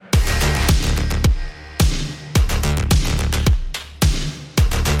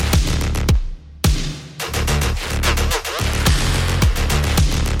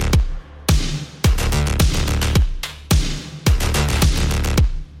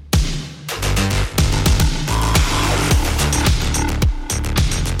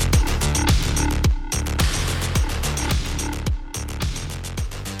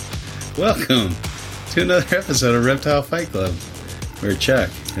Welcome to another episode of Reptile Fight Club, where Chuck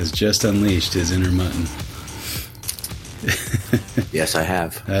has just unleashed his inner mutton. Yes, I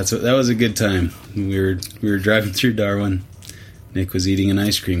have. That was a good time. We were driving through Darwin. Nick was eating an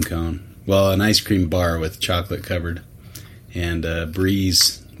ice cream cone. Well, an ice cream bar with chocolate covered. And a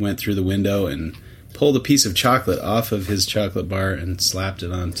breeze went through the window and pulled a piece of chocolate off of his chocolate bar and slapped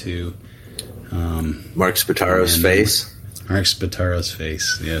it onto Mark Spataro's face. Mark Spataro's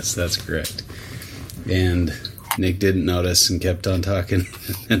face. Yes, that's correct. And Nick didn't notice and kept on talking.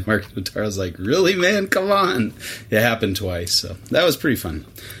 And Mark Spataro's like, really, man? Come on. It happened twice, so that was pretty fun.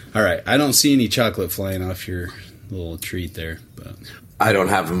 All right, I don't see any chocolate flying off your little treat there. But I don't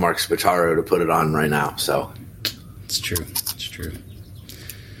have a Mark Spataro to put it on right now, so. It's true. It's true.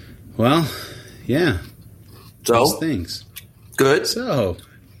 Well, yeah. So? Those things. Good? So,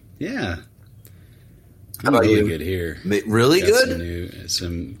 yeah. How about really you? Good here. Really good?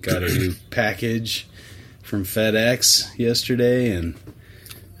 Got a new package from FedEx yesterday, and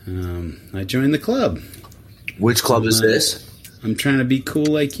I joined the club. Which club is this? I'm trying to be cool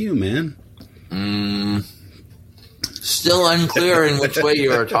like you, man. Still unclear in which way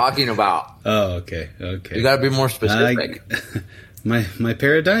you are talking about. Oh, okay. You got to be more specific. My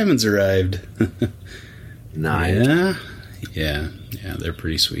pair of diamonds arrived. Nice. Yeah, they're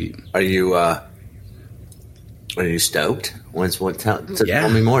pretty sweet. Are you stoked? Tell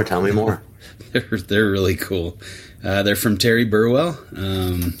me more. Tell me more. They're really cool. They're from Terry Burwell,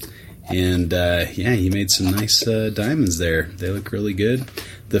 and he made some nice diamonds there. They look really good.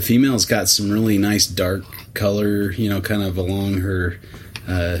 The female's got some really nice dark color, kind of along her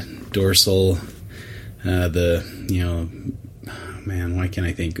dorsal. Why can't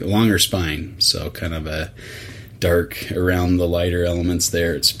I think? Along her spine, so kind of a dark around the lighter elements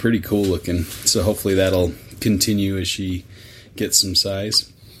there. It's pretty cool looking. So hopefully that'll continue as she gets some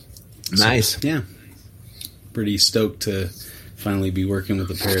size. Nice. So, yeah. Pretty stoked to finally be working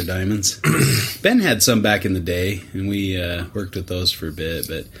with a pair of diamonds. Ben had some back in the day, and we worked with those for a bit,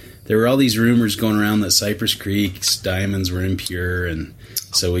 but there were all these rumors going around that Cypress Creek's diamonds were impure, and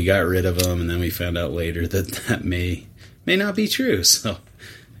so we got rid of them, and then we found out later that may not be true. So,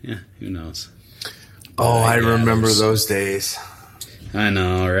 yeah, who knows? I remember those days. I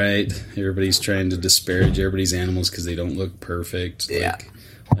know, right? Everybody's trying to disparage everybody's animals because they don't look perfect. Yeah.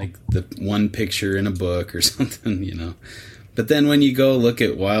 Like the one picture in a book or something, But then when you go look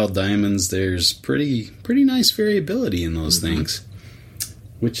at wild diamonds, there's pretty nice variability in those things,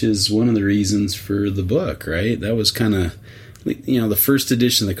 which is one of the reasons for the book, right? That was kind of, the first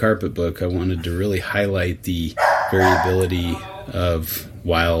edition of the carpet book. I wanted to really highlight the variability of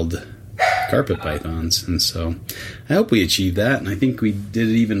wild carpet pythons, and so I hope we achieved that, and I think we did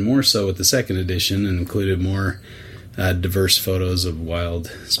it even more so with the second edition and included more diverse photos of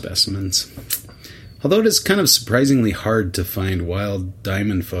wild specimens. Although it is kind of surprisingly hard to find wild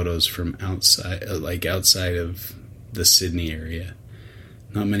diamond photos from outside of the Sydney area.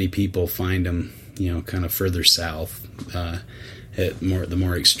 Not many people find them, kind of further south at the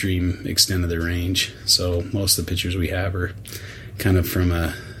more extreme extent of the range. So most of the pictures we have are kind of from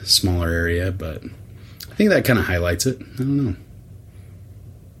a smaller area, but I think that kind of highlights it. I don't know.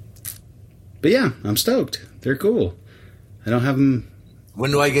 But yeah, I'm stoked. They're cool. I don't have them. When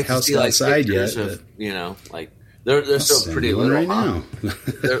do I get to see pictures yet, of, they're still pretty little right now.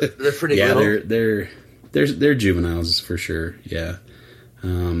 they're pretty little. They're juveniles for sure. Yeah.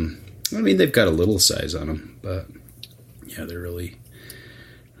 They've got a little size on them, but yeah, they're really,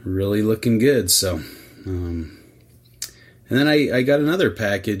 really looking good. So, and then I got another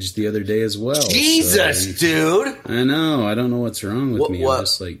package the other day as well. Jesus, dude! I know. I don't know what's wrong with me. I'm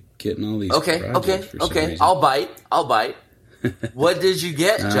just getting all these. Okay. I'll bite. What did you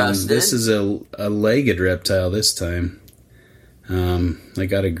get, Justin? This is a legged reptile this time. I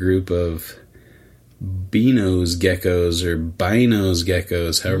got a group of Beano's geckos or Binos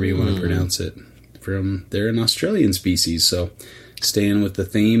geckos, however you want to pronounce it. They're an Australian species, so staying with the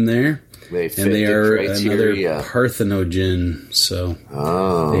theme there. They are another parthenogen, so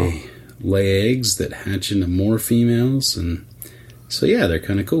they lay eggs that hatch into more females, and so yeah, they're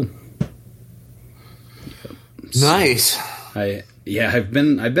kind of cool. Yep. Nice. I've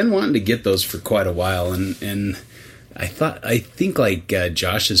been wanting to get those for quite a while, and I think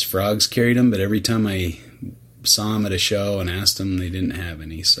Josh's frogs carried them, but every time I saw them at a show and asked them, they didn't have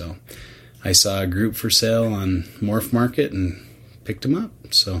any. So I saw a group for sale on Morph Market and picked them up.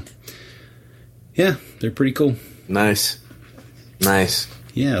 So yeah, they're pretty cool. Nice.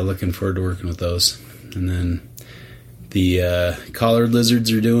 Yeah, looking forward to working with those. And then the collared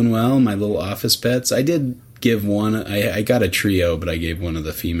lizards are doing well. My little office pets. I did give one. I got a trio, but I gave one of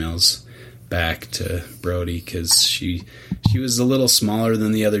the females back to Brody because she was a little smaller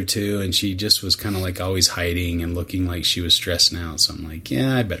than the other two, and she just was kind of like always hiding and looking like she was stressing out. So I'm like,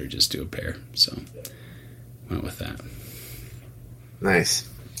 yeah, I better just do a pair. So went with that. Nice.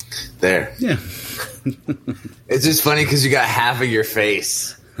 There. Yeah. It's just funny because you got half of your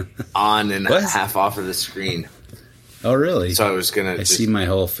face on and What? half off of the screen. Oh, really? So I was going I see my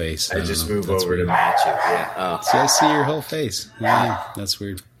whole face. I just move That's over weird. to match it. Yeah. Oh. See, I see your whole face. Yeah, that's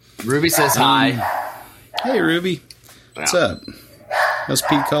weird. Ruby says hi. Hey, Ruby. What's up? How's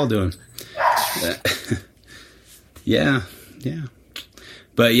Pete Call doing? Yeah.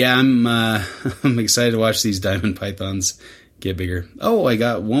 But yeah, I'm excited to watch these diamond pythons get bigger. Oh, I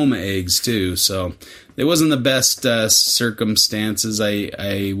got Woma eggs too, so it wasn't the best circumstances.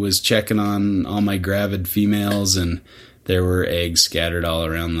 I was checking on all my gravid females, and there were eggs scattered all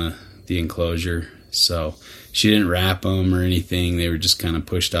around the enclosure. So she didn't wrap them or anything. They were just kind of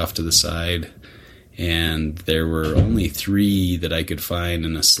pushed off to the side. And there were only 3 that I could find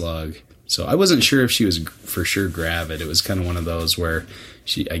in a slug. So I wasn't sure if she was for sure gravid. It was kind of one of those where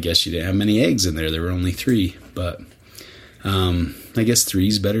I guess she didn't have many eggs in there. There were only 3. But I guess 3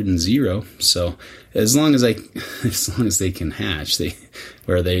 is better than 0. So as long as they can hatch,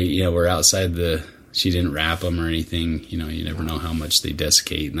 we're outside she didn't wrap them or anything. You never know how much they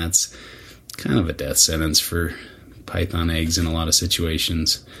desiccate, and that's kind of a death sentence for python eggs in a lot of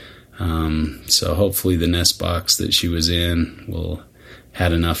situations. So hopefully the nest box that she was in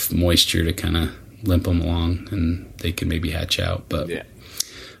had enough moisture to kind of limp them along, and they can maybe hatch out. But yeah.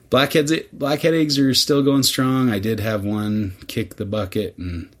 Blackhead eggs are still going strong. I did have one kick the bucket,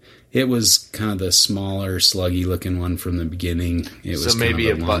 and it was kind of the smaller, sluggy looking one from the beginning. It was maybe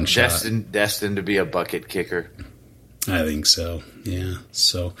kind of a long shot. destined to be a bucket kicker. I think so. Yeah.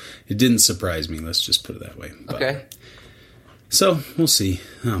 So it didn't surprise me. Let's just put it that way. But, Okay. so we'll see.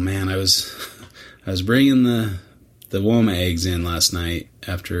 Oh man, I was bringing the Woma eggs in last night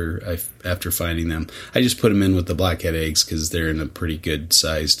after finding them. I just put them in with the blackhead eggs because they're in a pretty good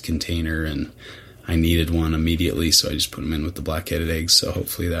sized container, and I needed one immediately, so I just put them in with the black-headed eggs. So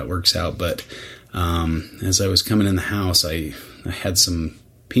hopefully that works out. But as I was coming in the house, I had some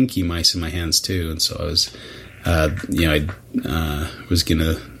pinky mice in my hands too, and so I was I was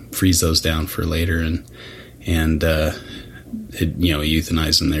gonna freeze those down for later, and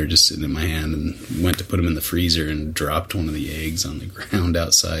euthanized them. They were just sitting in my hand, and went to put them in the freezer and dropped one of the eggs on the ground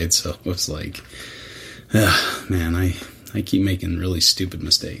outside. So it was like, man, I keep making really stupid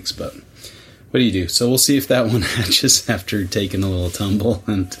mistakes, but what do you do? So we'll see if that one hatches after taking a little tumble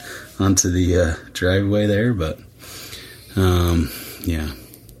and onto the driveway there. But yeah,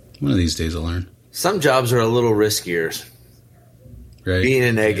 one of these days I'll learn. Some jobs are a little riskier. Right? Being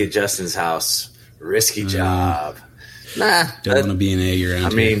an egg at Justin's house, risky job. Nah, don't want to be an egg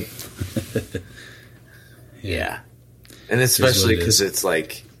around. Yeah, and especially because it's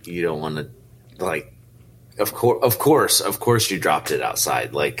like you don't want to, like, of course, you dropped it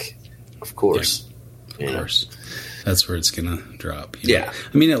outside, like, of course, yeah, of course. That's where it's gonna drop. Yeah,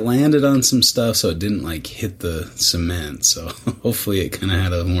 I mean, it landed on some stuff, so it didn't like hit the cement. So hopefully, it kind of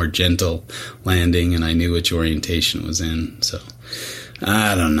had a more gentle landing, and I knew which orientation it was in. So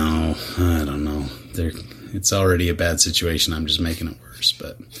I don't know. It's already a bad situation. I'm just making it worse.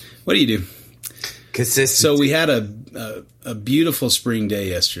 But what do you do? Consistency. So we had a beautiful spring day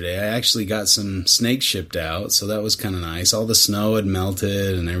yesterday. I actually got some snakes shipped out, so that was kind of nice. All the snow had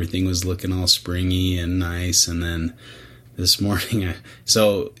melted, and everything was looking all springy and nice. And then this morning,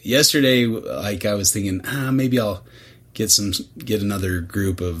 so yesterday, like, I was thinking, maybe I'll get another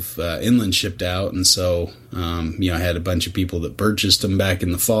group of inland shipped out. And so, I had a bunch of people that purchased them back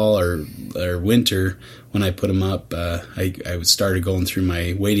in the fall or winter when I put them up. I started going through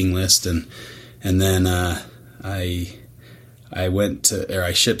my waiting list, and then I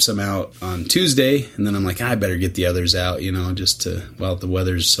shipped some out on Tuesday, and then I'm like, I better get the others out, just while the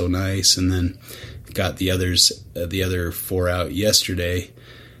weather's so nice. And then got the other 4 out yesterday.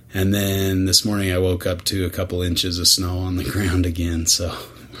 And then this morning I woke up to a couple inches of snow on the ground again. So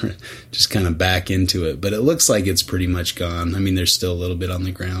we're just kind of back into it. But it looks like it's pretty much gone. I mean, there's still a little bit on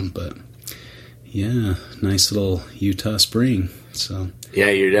the ground, but yeah, nice little Utah spring. So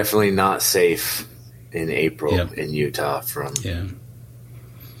yeah, you're definitely not safe in April in Utah Yeah.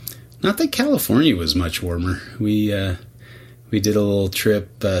 Not that California was much warmer. We did a little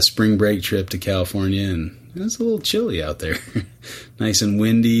trip, spring break trip to California, and it was a little chilly out there. Nice and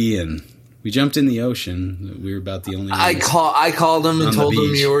windy, and we jumped in the ocean. We were about the only ones. I called them and told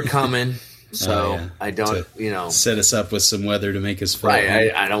them you were coming. So I don't, set us up with some weather to make us feel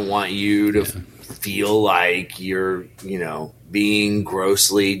right. I don't want you to feel like you're, being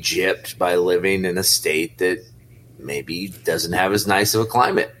grossly gypped by living in a state that maybe doesn't have as nice of a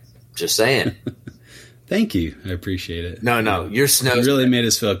climate. Just saying. Thank you. I appreciate it. No, your snow really made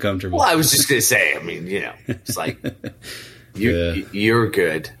us feel comfortable. Well, I was just going to say, I mean, it's like you're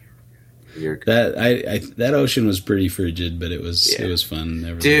good. You're good. That ocean was pretty frigid, but it was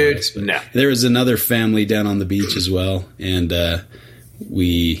fun. Dude, no. There was another family down on the beach as well, and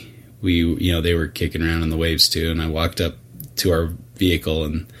we they were kicking around in the waves too, and I walked up to our vehicle,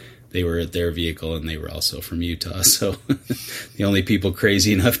 and they were at their vehicle, and they were also from Utah. So the only people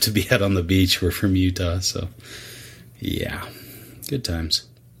crazy enough to be out on the beach were from Utah. So yeah, good times.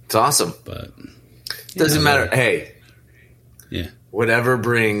 It's awesome. But doesn't matter. Hey, yeah, whatever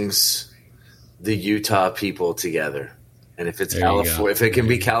brings the Utah people together, and if it's California, if it can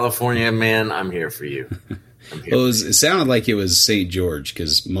be California, man, I'm here for you. Well, it sounded like it was St. George,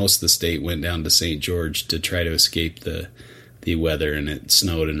 because most of the state went down to St. George to try to escape the weather, and it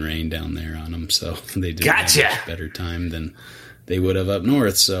snowed and rained down there on them, so they did have a much better time than they would have up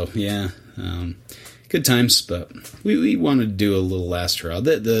north. So yeah, good times. But we wanted to do a little last hurrah.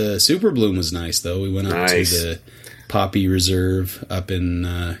 The Super Bloom was nice, though. We went up to the Poppy Reserve up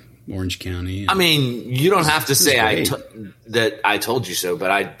in Orange County. I mean, you don't have to say that I told you so,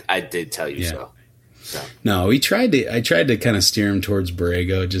 but I did tell you so. So. No, I tried to kind of steer him towards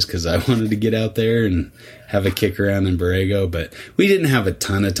Borrego just because I wanted to get out there and have a kick around in Borrego, but we didn't have a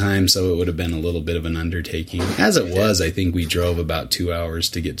ton of time, so it would have been a little bit of an undertaking. As it was, I think we drove about 2 hours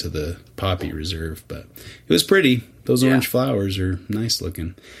to get to the Poppy Reserve, but it was pretty. Those orange flowers are nice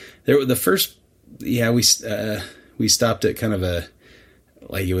looking. We stopped at kind of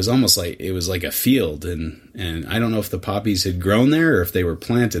it was almost like it was like a field, and I don't know if the poppies had grown there or if they were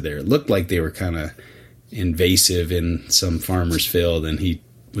planted there. It looked like they were kind of invasive in some farmer's field, and he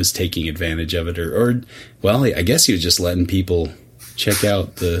was taking advantage of it, or I guess he was just letting people check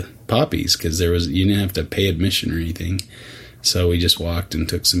out the poppies, because you didn't have to pay admission or anything. So we just walked and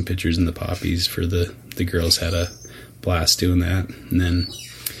took some pictures in the poppies for the girls. Had a blast doing that, and then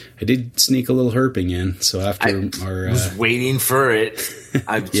I did sneak a little herping in. So after I was waiting for it.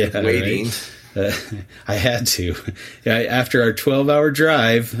 I was waiting. Right? I had to. After our 12-hour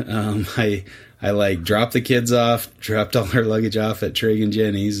drive, I dropped the kids off, dropped all our luggage off at Trigg and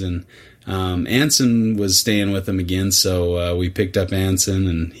Jenny's, and Anson was staying with them again, so we picked up Anson,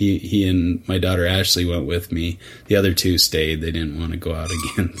 and he and my daughter Ashley went with me. The other two stayed. They didn't want to go out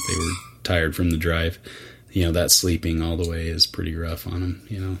again. They were tired from the drive. That sleeping all the way is pretty rough on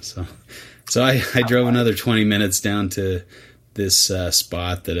them, So I drove another 20 minutes down to this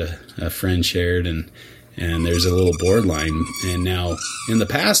spot that a friend shared, and there's a little board line. And now, in the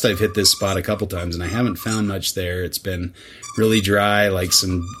past, I've hit this spot a couple times, and I haven't found much there. It's been really dry, like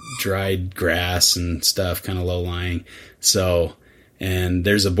some dried grass and stuff, kind of low-lying. So, and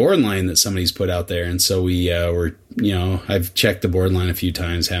there's a board line that somebody's put out there, and so we were, I've checked the board line a few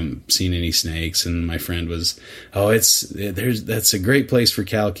times, haven't seen any snakes, and my friend was, that's a great place for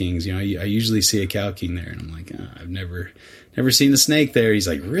cow kings. I usually see a cow king there, and I'm like, I've never seen a snake there. He's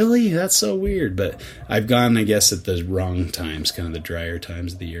like, really? That's so weird. But I've gone, I guess, at the wrong times, kind of the drier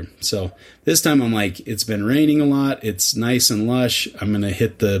times of the year. So this time I'm like, it's been raining a lot. It's nice and lush. I'm going to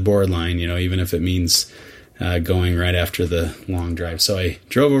hit the board line, even if it means going right after the long drive. So I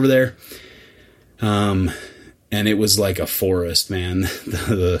drove over there. And it was like a forest, man.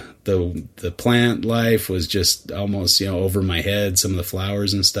 The plant life was just almost, over my head, some of the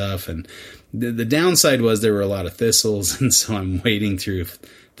flowers and stuff. And the downside was there were a lot of thistles, and so I'm wading through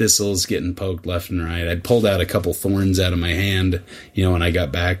thistles, getting poked left and right. I pulled out a couple thorns out of my hand, when I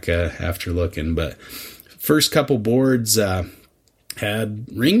got back after looking. But first couple boards had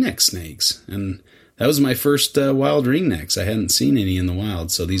ringneck snakes, and that was my first wild ringnecks. I hadn't seen any in the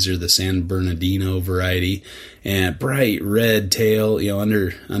wild. So these are the San Bernardino variety, and bright red tail,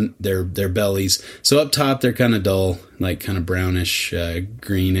 under their bellies. So up top, they're kind of dull, like kind of brownish,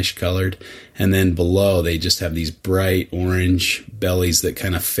 greenish colored. And then below, they just have these bright orange bellies that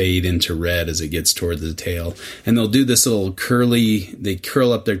kind of fade into red as it gets toward the tail. And they'll do this little they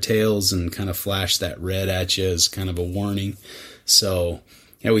curl up their tails and kind of flash that red at you as kind of a warning. So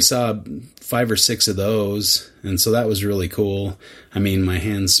yeah, we saw 5 or 6 of those, and so that was really cool. I mean, my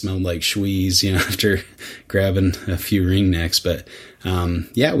hands smelled like schwees, after grabbing a few ringnecks. But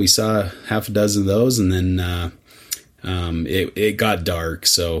we saw half a dozen of those, and then it got dark,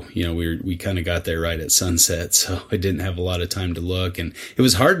 so we kind of got there right at sunset. So I didn't have a lot of time to look, and it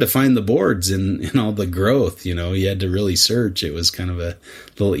was hard to find the boards in all the growth. You had to really search. It was kind of a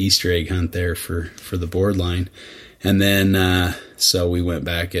little Easter egg hunt there for the board line. And then, so we went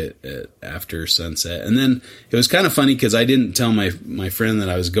back at after sunset. And then it was kind of funny because I didn't tell my friend that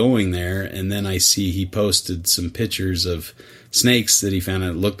I was going there. And then I see he posted some pictures of snakes that he found,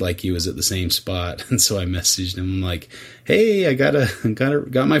 and it looked like he was at the same spot. And so I messaged him, I'm like, hey, I got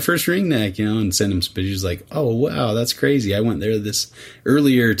my first ringneck, and sent him some pictures like, oh, wow, that's crazy. I went there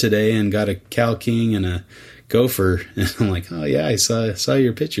earlier today and got a cow king and a gopher. And I'm like, oh yeah, I saw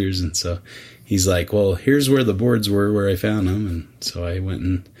your pictures. And so he's like, well, here's where the boards were where I found them. And so I went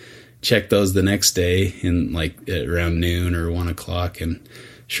and checked those the next day in like at around noon or 1 o'clock. And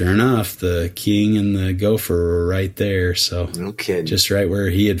sure enough, the king and the gopher were right there. So no kidding. Just right where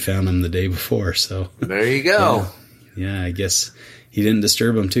he had found them the day before. So there you go. Yeah, I guess he didn't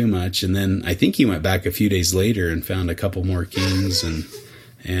disturb them too much. And then I think he went back a few days later and found a couple more kings,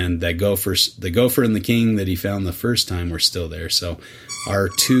 and the gopher and the king that he found the first time were still there. So our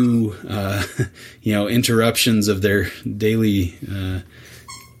two, interruptions of their daily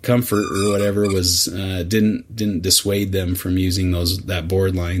comfort or whatever was didn't dissuade them from using that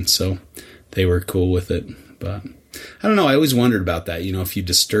board line. So they were cool with it. But I don't know. I always wondered about that. If you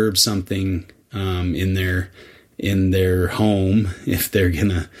disturb something in their home, if they're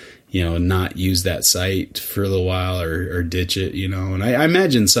gonna not use that site for a little while or ditch it, and I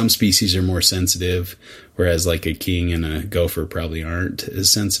imagine some species are more sensitive, whereas like a king and a gopher probably aren't as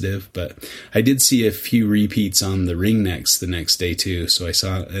sensitive. But I did see a few repeats on the ringnecks the next day too. So I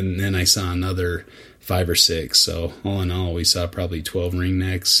saw another 5 or 6. So all in all, we saw probably 12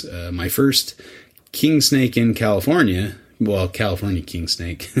 ringnecks. My first king snake in California, California king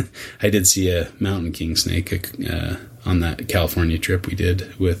snake. I did see a mountain king snake on that California trip we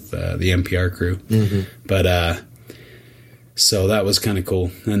did with the NPR crew. Mm-hmm. But so that was kind of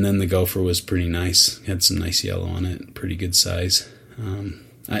cool. And then the gopher was pretty nice. Had some nice yellow on it, pretty good size.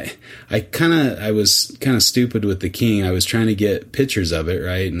 I was kind of stupid with the king. I was trying to get pictures of it,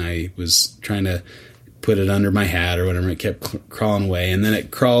 right? And I was trying to put it under my hat or whatever. It kept crawling away, and then it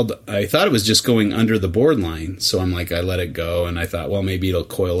crawled. I thought it was just going under the board line, so I let it go, and I thought, well, maybe it'll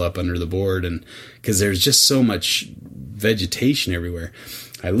coil up under the board, and because there's just so much vegetation everywhere.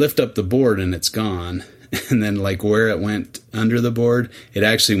 I lift up the board and it's gone, and then like where it went under the board, it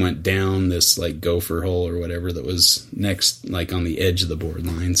actually went down this like gopher hole or whatever that was next, like on the edge of the board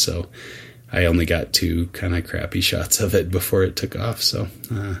line. So I only got 2 kind of crappy shots of it before it took off. So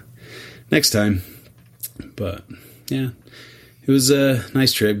next time. But yeah, it was a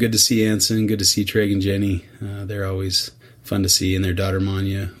nice trip. Good to see Anson. Good to see Treg and Jenny. They're always fun to see, and their daughter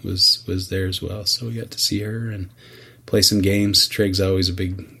Manya was there as well. So we got to see her and play some games. Treg's always a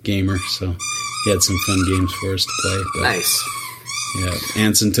big gamer, so he had some fun games for us to play. But, nice. Yeah,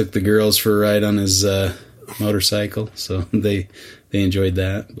 Anson took the girls for a ride on his motorcycle, so they enjoyed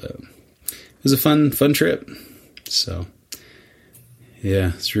that. But it was a fun trip. So.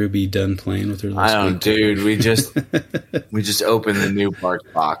 Yeah, is Ruby done playing with her? I don't, dude. We just opened the new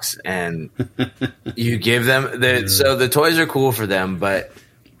parts box, and you give them so the toys are cool for them, but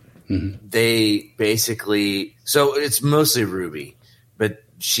they basically, so it's mostly Ruby, but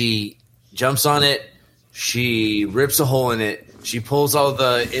she jumps on it, she rips a hole in it, she pulls all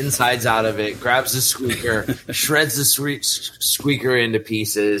the insides out of it, grabs the squeaker, shreds the squeaker into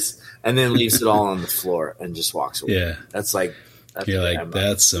pieces, and then leaves it all on the floor and just walks away. Yeah, you're like,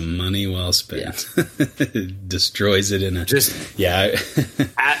 that's some money well spent. Yeah. Destroys it in a...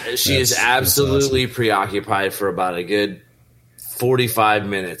 she is absolutely awesome. Preoccupied for about a good 45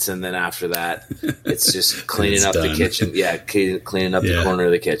 minutes, and then after that, it's just cleaning up the kitchen. Yeah, cleaning up the corner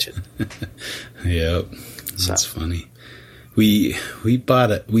of the kitchen. Yep. That's funny. We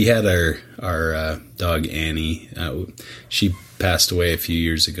had our dog Annie. She passed away a few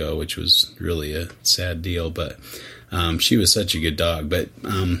years ago, which was really a sad deal, but... she was such a good dog, but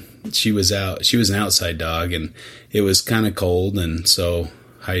she was an outside dog, and it was kind of cold, and so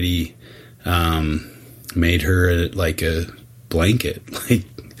Heidi made her like a blanket, like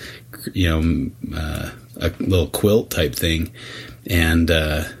a little quilt type thing, and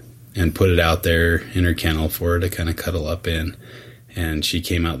put it out there in her kennel for her to kind of cuddle up in. And she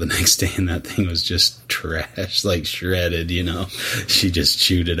came out the next day, and that thing was just trash, like shredded, She just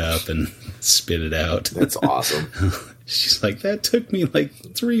chewed it up and spit it out. That's awesome. She's like, that took me like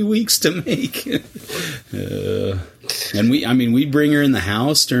 3 weeks to make. And we'd bring her in the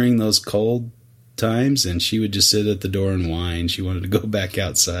house during those cold times, and she would just sit at the door and whine. She wanted to go back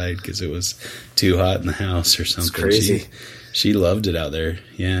outside because it was too hot in the house or something. That's crazy. She loved it out there.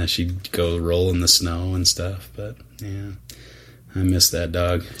 Yeah, she'd go roll in the snow and stuff, but yeah. I miss that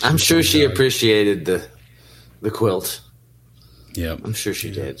dog. I'm sure she appreciated the quilt. Yep. I'm sure she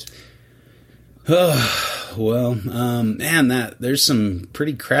did. well, man, there's some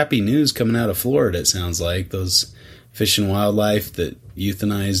pretty crappy news coming out of Florida. It sounds like those Fish and Wildlife that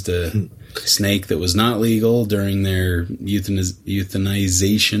euthanized a snake that was not legal during their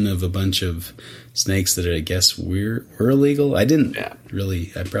euthanization of a bunch of snakes that I guess were illegal. I didn't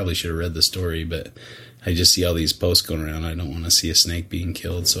really. I probably should have read the story, but I just see all these posts going around. I don't want to see a snake being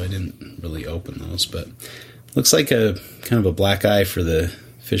killed, so I didn't really open those. But looks like a kind of a black eye for the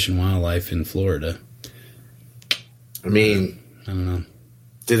Fish and Wildlife in Florida. I mean, I don't know.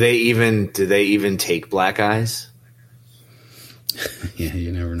 Do they even take black eyes? Yeah,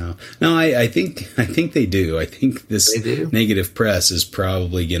 you never know. No, I think they do. I think this negative press is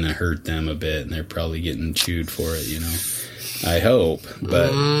probably going to hurt them a bit, and they're probably getting chewed for it. I hope.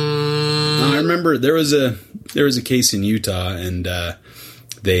 But I remember there was a case in Utah, and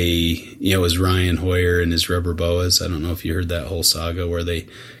it was Ryan Hoyer and his rubber boas. I don't know if you heard that whole saga where they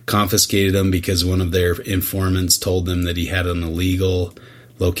confiscated them because one of their informants told them that he had an illegal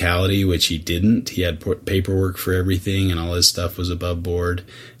locality, which he didn't. He had paperwork for everything, and all his stuff was above board.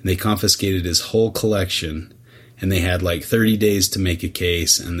 And they confiscated his whole collection, and they had like 30 days to make a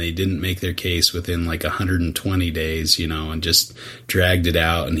case, and they didn't make their case within like 120 days, and just dragged it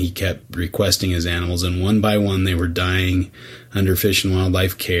out. And he kept requesting his animals, and one by one they were dying under Fish and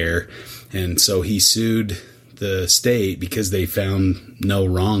Wildlife care. And so he sued the state because they found no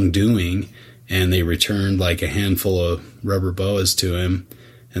wrongdoing, and they returned like a handful of rubber boas to him,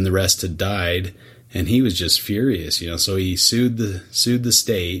 and the rest had died, and he was just furious, So he sued the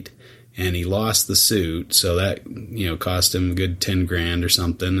state, and he lost the suit. So that cost him a good $10,000 or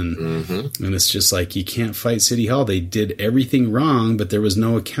something, and it's just like you can't fight City Hall. They did everything wrong, but there was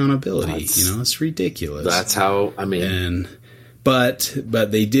no accountability. It's ridiculous. That's how But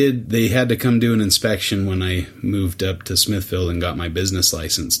they had to come do an inspection when I moved up to Smithfield and got my business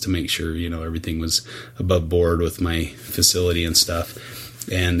license to make sure everything was above board with my facility and stuff.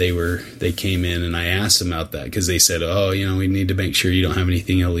 And they came in, and I asked them about that because they said, we need to make sure you don't have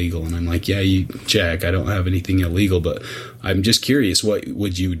anything illegal. And I'm like, yeah, you check. I don't have anything illegal, but I'm just curious, what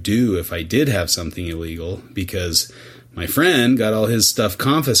would you do if I did have something illegal? Because my friend got all his stuff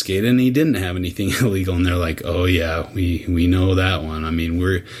confiscated, and he didn't have anything illegal. And they're like, oh yeah, we know that one. I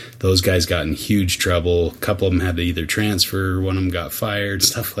mean, those guys got in huge trouble. A couple of them had to either transfer, one of them got fired,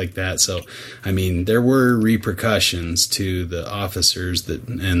 stuff like that. So, I mean, there were repercussions to the officers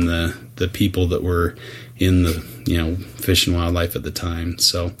and the people that were in the, Fish and Wildlife at the time.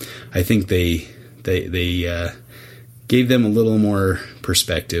 So I think they gave them a little more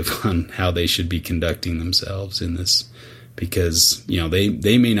perspective on how they should be conducting themselves in this. Because,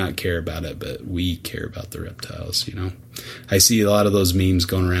 they may not care about it, but we care about the reptiles, I see a lot of those memes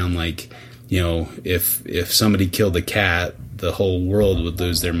going around like, if somebody killed a cat, the whole world would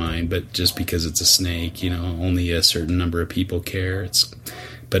lose their mind. But just because it's a snake, only a certain number of people care.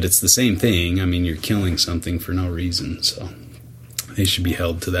 But it's the same thing. I mean, you're killing something for no reason. So they should be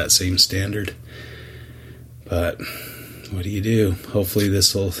held to that same standard. But what do you do? Hopefully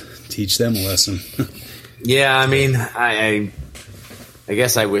this will teach them a lesson. Yeah, I mean, I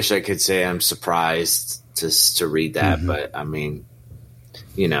guess I wish I could say I'm surprised to read that, but I mean,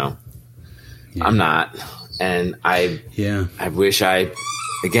 I'm not, and I wish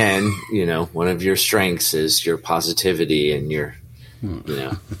again, one of your strengths is your positivity and your,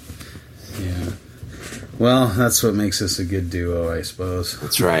 Yeah. Well, that's what makes us a good duo, I suppose.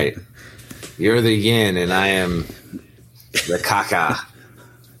 That's right. You're the yin, and I am the caca.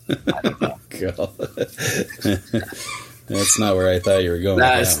 God. That's not where I thought you were going.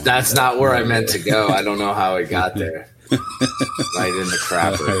 That's not where I meant to go. I don't know how it got there. Right in the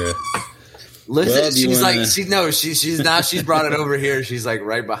crapper. Listen, well, she's brought it over here. She's like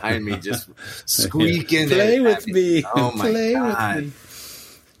right behind me, just squeaking. Play with me. Oh my God.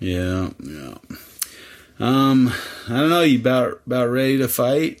 With me. Yeah. I don't know. You about ready to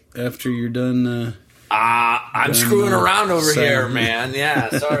fight after you're done? I'm screwing around over here, man.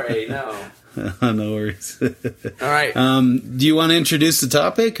 Yeah, sorry, no. No worries. All right. Do you want to introduce the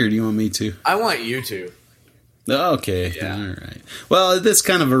topic, or do you want me to? I want you to. Okay. Yeah. All right. Well, this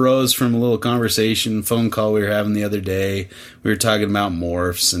kind of arose from a little phone call we were having the other day. We were talking about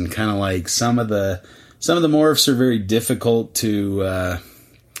morphs, and kind of like some of the morphs are very difficult to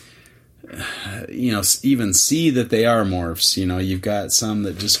even see that they are morphs. You've got some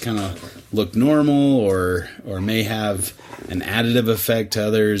that just kind of look normal or may have an additive effect to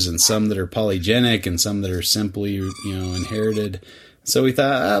others, and some that are polygenic and some that are simply, inherited. So we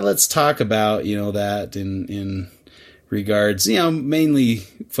thought, let's talk about, that in regards, mainly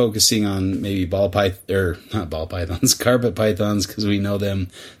focusing on maybe not ball pythons, carpet pythons, because we know them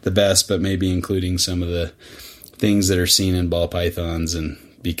the best, but maybe including some of the things that are seen in ball pythons, and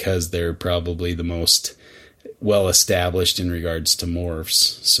because they're probably the most well established in regards to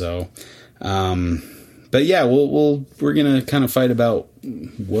morphs. So, but yeah, we're gonna kind of fight about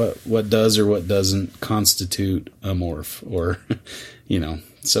what does or what doesn't constitute a morph, or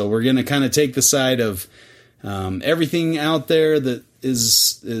So we're gonna kind of take the side of everything out there that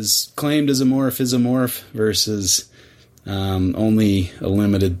is claimed as a morph versus only a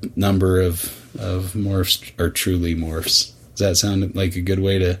limited number of morphs are truly morphs. Does that sound like a good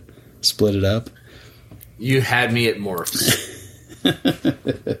way to split it up? You had me at morphs.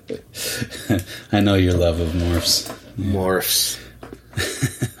 I know your love of morphs. Yeah. Morphs.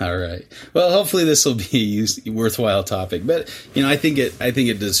 All right. Well, hopefully this will be a worthwhile topic, but I think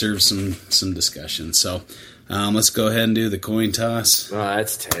it deserves some discussion. So let's go ahead and do the coin toss. Oh,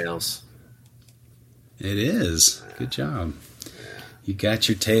 that's tails. It is. Good job. You got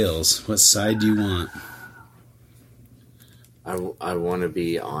your tails. What side do you want? I want to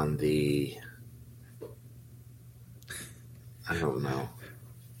be on the... I don't know.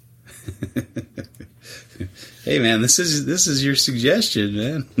 Hey man, this is your suggestion,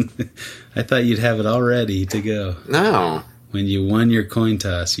 man. I thought you'd have it all ready to go. No. When you won your coin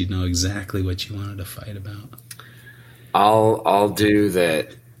toss, you'd know exactly what you wanted to fight about. I'll do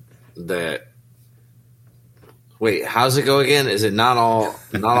that. Wait, how's it go again? Is it not all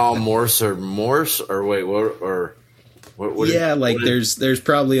morphs or morphs, or wait, what yeah, there's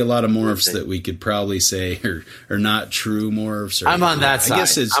probably a lot of morphs that we could probably say are not true morphs. Or, I'm on that side. I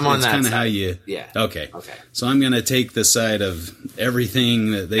guess it's kind of how you. Yeah. Okay. So I'm going to take the side of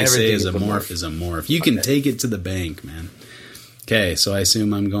everything that they say is a morph is a morph. You can take it to the bank, man. Okay, so I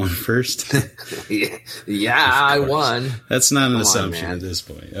assume I'm going first. Yeah, I won. That's not an assumption at this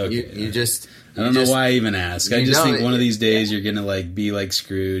point. Okay, you just. I don't know why I even ask. I just think one of these days you're gonna be like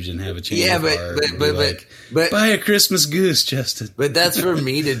Scrooge and have a change of heart. But buy a Christmas goose, Justin. But that's for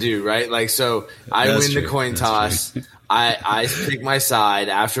me to do, right? Like, so I win the coin toss. I pick my side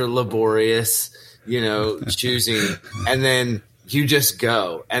after laborious, choosing, and then you just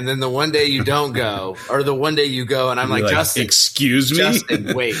go. And then the one day you don't go, or the one day you go, and I'm like, Justin, excuse me,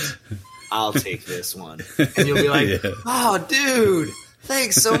 Justin, wait, I'll take this one, and you'll be like, oh, dude.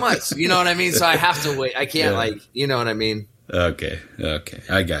 Thanks so much. You know what I mean? So I have to wait. I can't you know what I mean? Okay.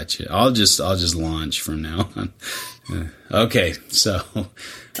 I got you. I'll just launch from now on. Okay. So,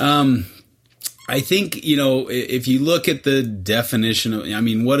 I think, if you look at the definition of,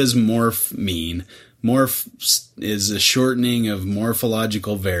 what does morph mean? Morph is a shortening of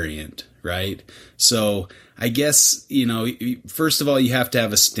morphological variant, right? So I guess, first of all, you have to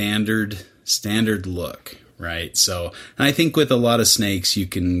have a standard look. Right. So, and I think with a lot of snakes, you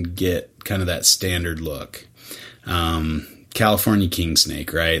can get kind of that standard look. California king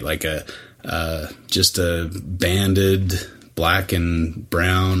snake, right? Like just a banded black and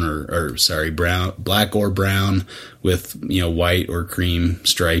brown black or brown with, white or cream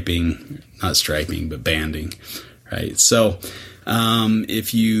striping, not striping, but banding. Right. So,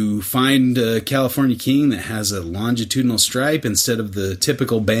 if you find a California king that has a longitudinal stripe instead of the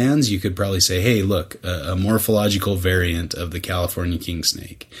typical bands, you could probably say, hey, look, a morphological variant of the California king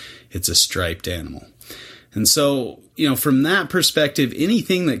snake. It's a striped animal. And so, from that perspective,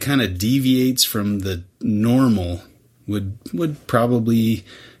 anything that kind of deviates from the normal would probably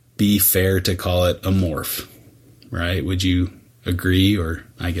be fair to call it a morph, right? Would you agree? Or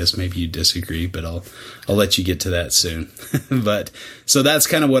I guess maybe you disagree, but I'll let you get to that soon. But so that's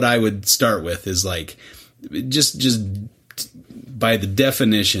kind of what I would start with, is like just by the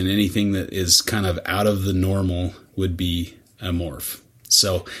definition, anything that is kind of out of the normal would be a morph.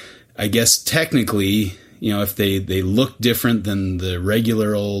 So I guess technically, if they look different than the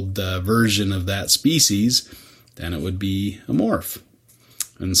regular old version of that species, then it would be a morph.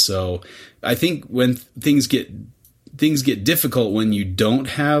 And so I think when things get difficult when you don't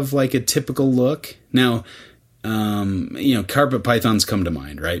have like a typical look. Now, carpet pythons come to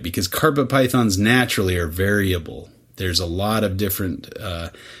mind, right? Because carpet pythons naturally are variable. There's a lot of different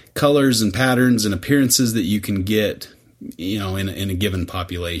colors and patterns and appearances that you can get, in a given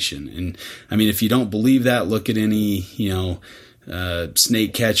population. And if you don't believe that, look at any,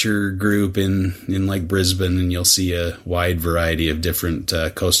 snake catcher group in like Brisbane, and you'll see a wide variety of different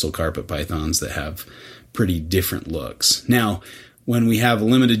coastal carpet pythons that have pretty different looks. Now, when we have a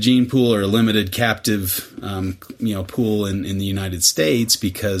limited gene pool or a limited captive, pool in the United States,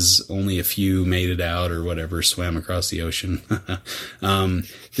 because only a few made it out or whatever, swam across the ocean,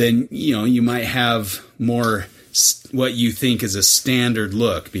 then, you might have more what you think is a standard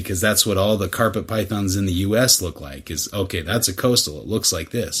look, because that's what all the carpet pythons in the U.S. look like. Is okay, that's a coastal. It looks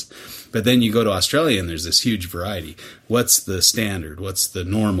like this. But then you go to Australia and there's this huge variety. What's the standard? What's the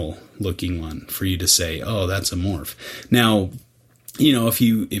normal looking one for you to say, oh, that's a morph? Now, if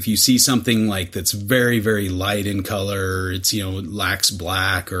you see something like that's very, very light in color, it's, lacks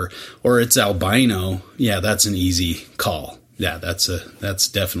black or it's albino, yeah, that's an easy call. Yeah, that's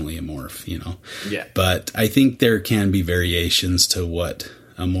definitely a morph, Yeah. But I think there can be variations to what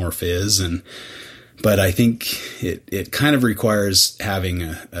a morph is, but I think it kind of requires having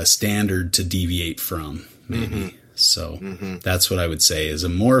a standard to deviate from, maybe. Mm-hmm. So that's what I would say is a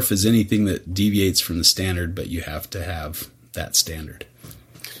morph is anything that deviates from the standard, but you have to have that standard.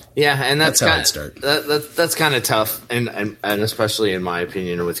 Yeah, and that's how I'd start. That's kind of tough, and especially in my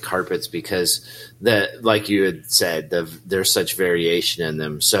opinion with carpets, because like you had said, there's such variation in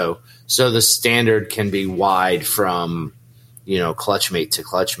them. So the standard can be wide from clutch mate to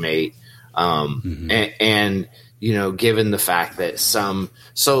clutch mate, and given the fact that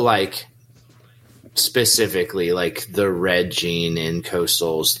like specifically like the red gene in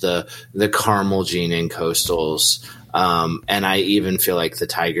coastals, the caramel gene in coastals. And I even feel like the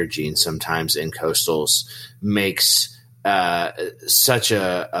tiger gene sometimes in coastals makes such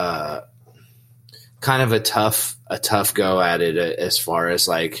a kind of a tough go at it as far as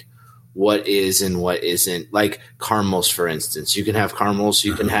like what is and what isn't. Like caramels, for instance, you can have caramels,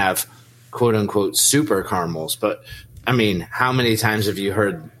 you can have quote unquote super caramels, but I mean, how many times have you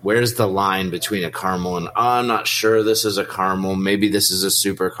heard where's the line between a caramel and I'm not sure this is a caramel, maybe this is a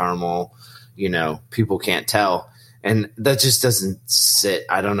super caramel, people can't tell. And that just doesn't sit.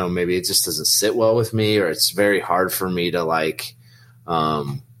 I don't know. Maybe it just doesn't sit well with me, or it's very hard for me to like,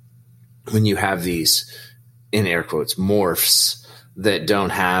 when you have these in air quotes morphs that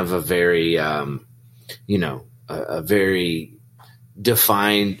don't have a very, a very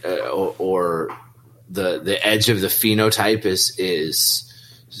defined or the edge of the phenotype is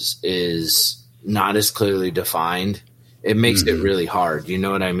not as clearly defined. It makes it really hard. You know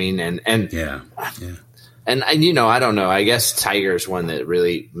what I mean? And yeah. And I don't know. I guess tiger's one that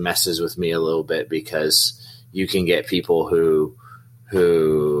really messes with me a little bit, because you can get people who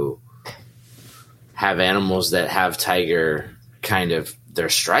have animals that have tiger kind of, they're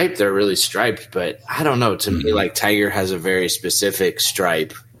striped, they're really striped, but I don't know. To me, like tiger has a very specific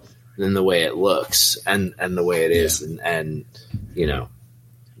stripe in the way it looks and the way it is, and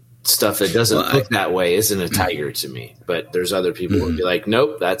stuff that doesn't look that way isn't a tiger to me. But there's other people who would be like,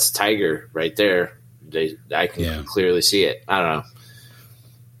 nope, that's tiger right there. I can clearly see it. I don't know.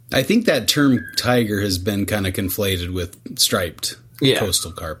 I think that term tiger has been kind of conflated with striped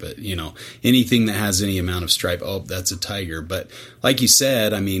coastal carpet. Anything that has any amount of stripe, oh, that's a tiger. But like you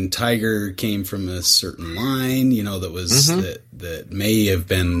said, I mean, tiger came from a certain line, that was that may have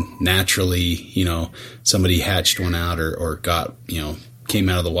been naturally, somebody hatched one out or got, came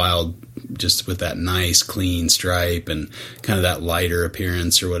out of the wild just with that nice clean stripe and kind of that lighter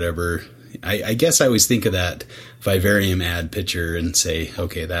appearance or whatever. I guess I always think of that vivarium ad picture and say,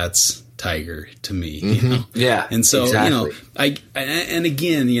 okay, that's tiger to me. Yeah. And so, exactly. and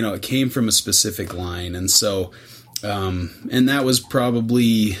again, it came from a specific line. And so, and that was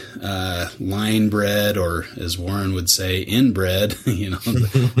probably, line bred, or as Warren would say, inbred,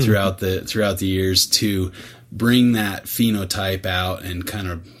 throughout the years to bring that phenotype out and kind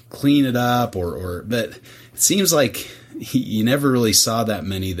of clean it up but it seems like you never really saw that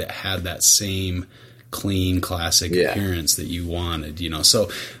many that had that same clean classic appearance that you wanted, So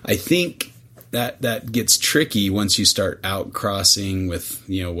I think that gets tricky once you start outcrossing with,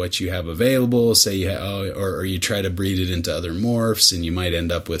 what you have available. Say you or you try to breed it into other morphs, and you might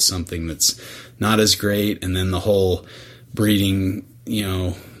end up with something that's not as great. And then the whole breeding,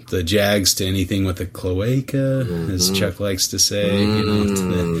 the jags to anything with a cloaca, as Chuck likes to say,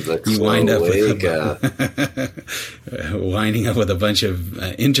 you wind up with winding up with a bunch of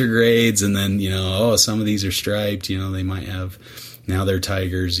intergrades, and then some of these are striped. They might have now they're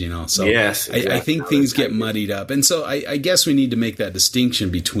tigers. So yes, exactly. I think things get muddied up, and so I guess we need to make that distinction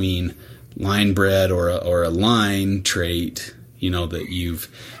between line bred or a line trait. That you've,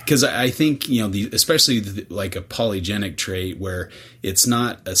 because I think, especially like a polygenic trait where it's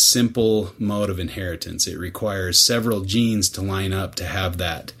not a simple mode of inheritance. It requires several genes to line up to have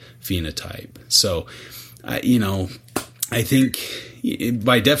that phenotype. So, I think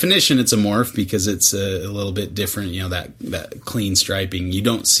by definition it's a morph because it's a little bit different, that clean striping. You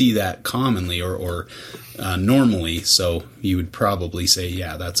don't see that commonly or normally. So you would probably say,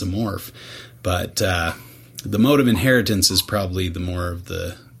 yeah, that's a morph. But, the mode of inheritance is probably the more of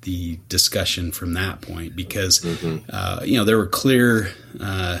the the discussion from that point, because there were clear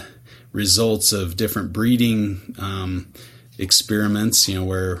results of different breeding experiments,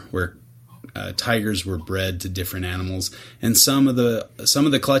 where tigers were bred to different animals, and some of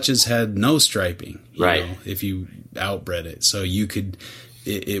the clutches had no striping, if you outbred it. So you could,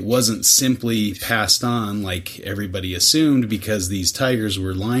 it wasn't simply passed on like everybody assumed, because these tigers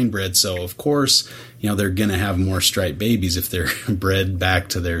were line bred. So of course, they're going to have more striped babies if they're bred back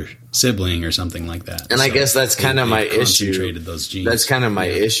to their sibling or something like that. And so I guess that's kind of my issue. Those genes. That's kind of my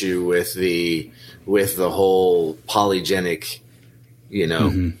issue with the whole polygenic,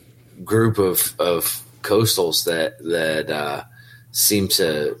 group of coastals that seem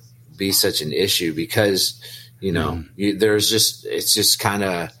to be such an issue, because it's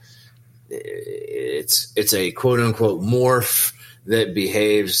a quote unquote morph that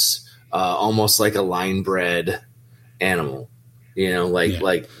behaves almost like a line bred animal,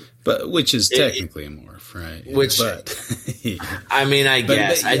 but which is technically a morph, right? But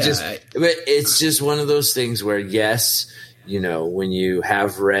it's just one of those things where, yes, when you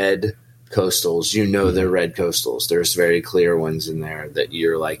have red coastals, they're red coastals. There's very clear ones in there that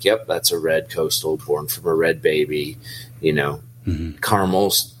you're like, yep, that's a red coastal born from a red baby.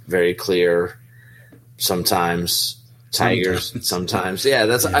 Caramels, very clear. Sometimes tigers, sometimes. Yeah,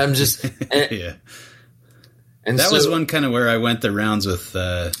 that's. I'm just. Yeah. And that was one kind of where I went the rounds with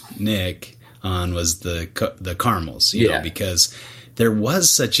Nick on, was the caramels, because there was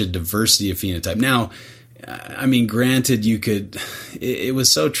such a diversity of phenotype. Now, I mean, granted, it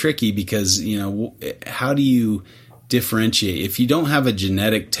was so tricky because, how do you differentiate if you don't have a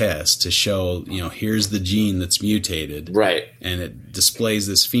genetic test to show, here's the gene that's mutated, right? And it displays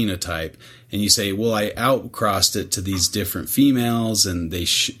this phenotype, and you say, well, I outcrossed it to these different females, and they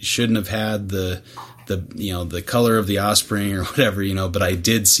shouldn't have had the color of the offspring or whatever, but I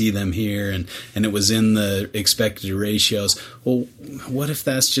did see them here, and it was in the expected ratios. Well, what if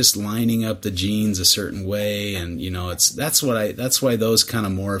that's just lining up the genes a certain way? And, that's why those kind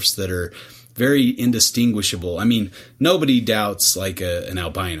of morphs that are very indistinguishable. I mean, nobody doubts like an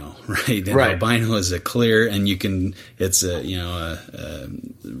albino, right? An albino is a clear, and it's a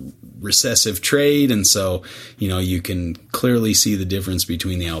recessive trait, and so you can clearly see the difference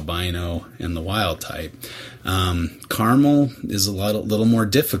between the albino and the wild type. Caramel is a little more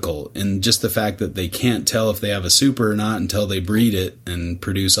difficult, and just the fact that they can't tell if they have a super or not until they breed it and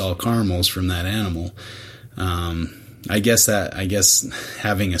produce all caramels from that animal. I guess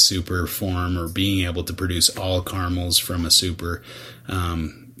having a super form or being able to produce all caramels from a super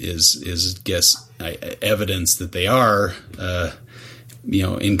is evidence that they are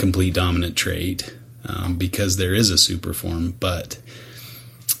incomplete dominant trait, because there is a super form. But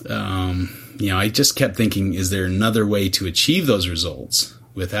I just kept thinking, is there another way to achieve those results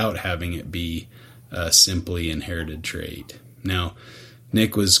without having it be a simply inherited trait? Now,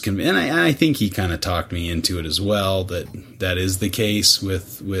 Nick was convinced, and I think he kind of talked me into it as well, that is the case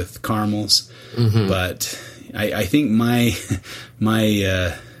with caramels. Mm-hmm. But I think my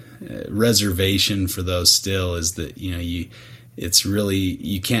reservation for those still is that you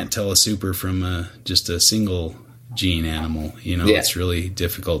can't tell a super from just a single gene animal. It's really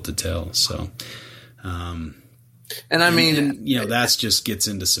difficult to tell. So, and I mean, that's just gets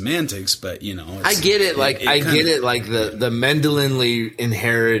into semantics, but I get it. Like the Mendelinely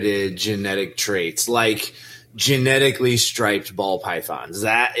inherited genetic traits, like genetically striped ball pythons.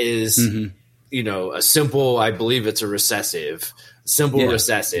 That is, a simple. I believe it's a recessive.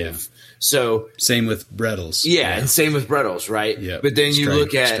 Recessive. Yeah. So same with Brettles. Yeah, and same with Brettles, right? Yeah. But then you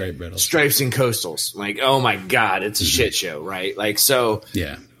look at stripes and coastals. Like, oh my God, it's a shit show, right? Like, so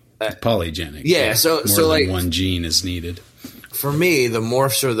yeah. Polygenic. Yeah, so more than one gene is needed. For me, the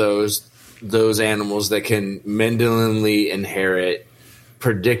morphs are those animals that can Mendelinely inherit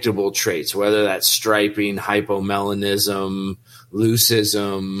predictable traits, whether that's striping, hypomelanism,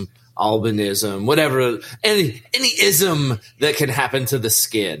 leucism, albinism, whatever, any ism that can happen to the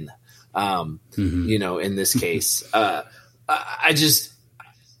skin. In this case, I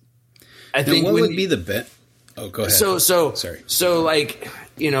think what would be the bet? Oh, go ahead. Sorry. So like,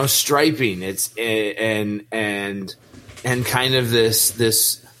 striping, it's and kind of this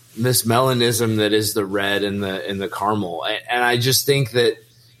melanism that is the red and the caramel. And I just think that,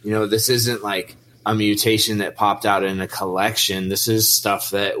 this isn't like a mutation that popped out in a collection. This is stuff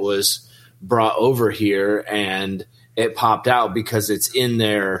that was brought over here, and it popped out because it's in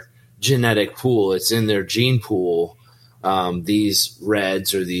their genetic pool. It's in their gene pool. These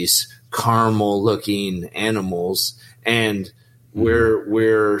reds or these caramel looking animals, and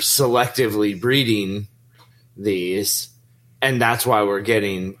we're selectively breeding these and that's why we're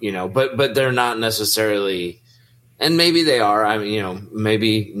getting, but they're not necessarily, and maybe they are. I mean,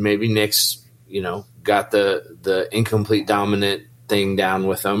 maybe Nick's, got the incomplete dominant thing down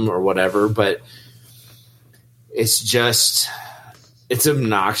with them or whatever, but it's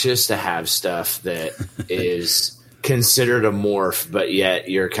obnoxious to have stuff that is considered a morph, but yet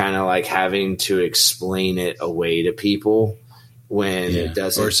you're kind of like having to explain it away to people when it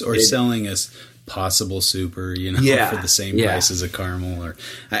doesn't. Or selling us possible super, for the same price as a caramel. Or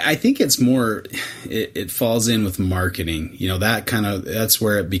I think it's more, it falls in with marketing, that's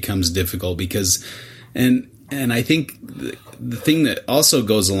where it becomes difficult because, and I think the thing that also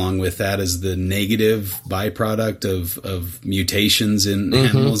goes along with that is the negative byproduct of mutations in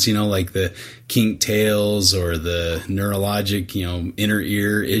animals, like the kink tails or the neurologic, inner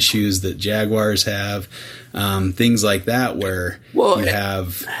ear issues that jaguars have, things like that, where you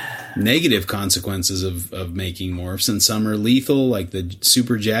have negative consequences of making morphs, and some are lethal, like the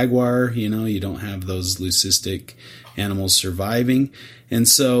super jaguar, you don't have those leucistic animals surviving. And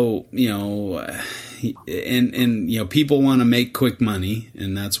so, and people want to make quick money,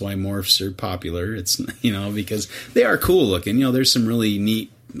 and that's why morphs are popular. It's, because they are cool looking. There's some really neat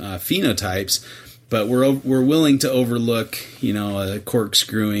phenotypes, but we're willing to overlook, a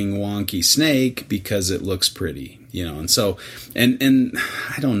corkscrewing wonky snake because it looks pretty, and so, and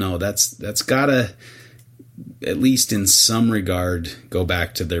I don't know, that's gotta, at least in some regard, go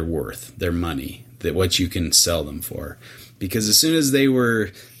back to their worth, their money, that what you can sell them for. Because as soon as they were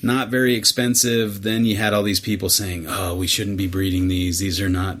not very expensive, then you had all these people saying, oh, we shouldn't be breeding these. These are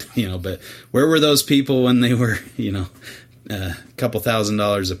not, but where were those people when they were, a couple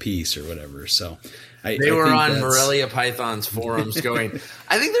 $1,000s a piece or whatever? So they were on Morelia Python's forums going,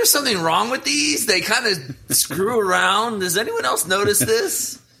 I think there's something wrong with these. They kind of screw around. Does anyone else notice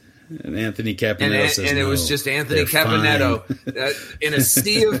this? And Anthony Caponetto says and it was just Anthony Caponetto in a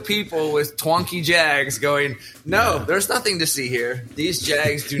sea of people with twonky jags going, there's nothing to see here. These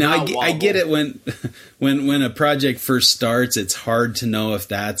jags do not wobble. I get it when a project first starts, it's hard to know if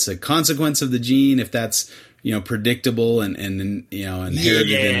that's a consequence of the gene, if that's predictable and inherited.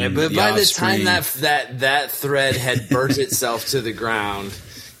 Yeah, but by the time that thread had burnt itself to the ground,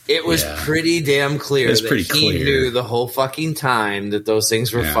 it was pretty damn clear that he knew the whole fucking time that those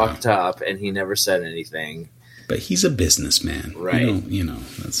things were fucked up, and he never said anything. But he's a businessman, right?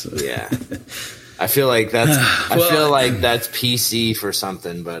 That's I feel like that's that's PC for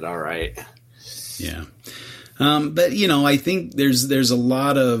something, but all right. Yeah, but I think there's a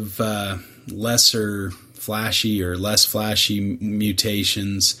lot of lesser flashy or less flashy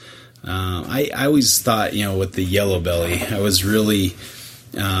mutations. I always thought with the yellow belly, I was really.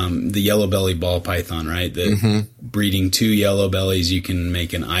 The yellow belly ball python, right? Breeding 2 yellow bellies, you can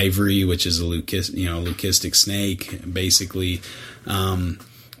make an ivory, which is a leucistic snake, basically.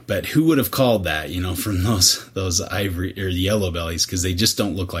 But who would have called that, from those ivory or yellow bellies? Because they just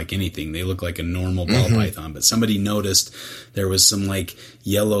don't look like anything. They look like a normal ball python. But somebody noticed there was some like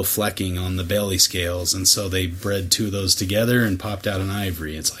yellow flecking on the belly scales, and so they bred 2 of those together and popped out an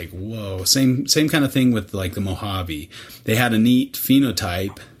ivory. It's like, whoa. Same kind of thing with like the Mojave. They had a neat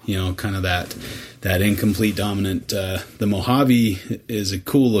phenotype, kind of that incomplete dominant. The Mojave is a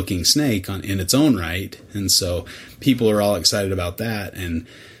cool looking snake in its own right, and so people are all excited about that. And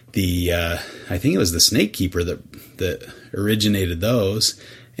I think it was the snake keeper that originated those,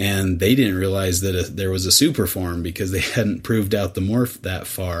 and they didn't realize that there was a super form because they hadn't proved out the morph that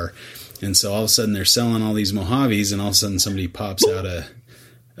far. And so all of a sudden they're selling all these Mojaves, and all of a sudden somebody pops out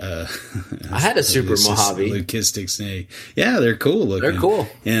I had a super Mojave leucistic snake. Yeah, they're cool looking. They're cool,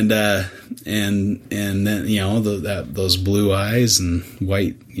 and then those blue eyes and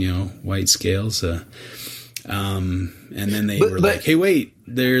white scales. And then they were like, "Hey, wait,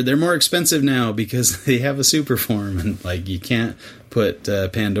 they're more expensive now because they have a super form, and like you can't put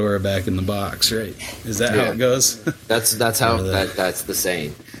Pandora back in the box, right? Is that how it goes? That's how that's the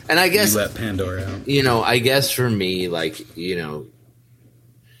saying. And I guess you let Pandora out. I guess for me, like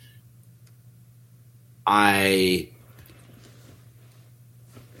I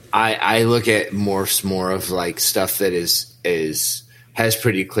look at morphs more of like stuff that has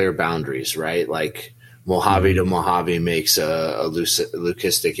pretty clear boundaries, right? Like Mojave to Mojave makes a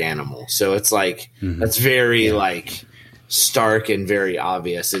leucistic animal. So it's like, that's very like stark and very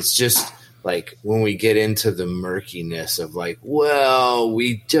obvious. It's just like when we get into the murkiness of like, well,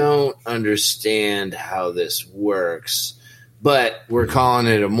 we don't understand how this works, but we're calling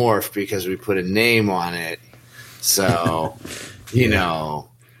it a morph because we put a name on it. So,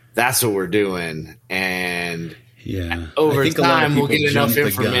 that's what we're doing. And Yeah. Over I think a lot of time we'll people get enough jump the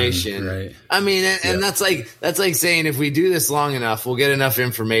information. gun, right. I mean, and that's like saying if we do this long enough, we'll get enough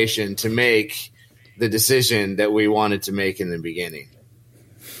information to make the decision that we wanted to make in the beginning.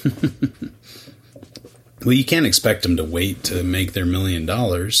 Well, you can't expect them to wait to make their $1 million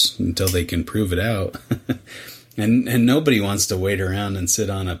until they can prove it out. And nobody wants to wait around and sit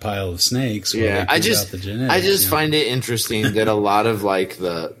on a pile of snakes. While I they prove out the genetics, I just find it interesting that a lot of like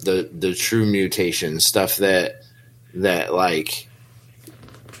the true mutation stuff that like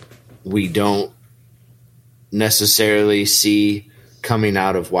we don't necessarily see coming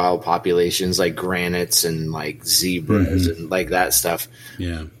out of wild populations, like granites and like zebras and like that stuff.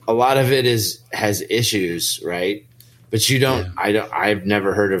 Yeah, a lot of it has issues, right? But you don't. Yeah. I've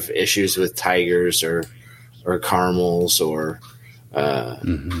never heard of issues with tigers or caramels or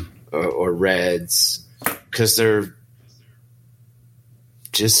reds, because they're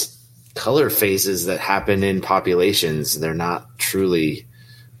just color phases that happen in populations. They're not truly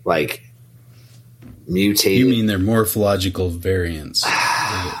like mutated. You mean they're morphological variants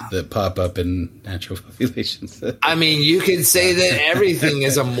that pop up in natural populations? I mean, you could say that everything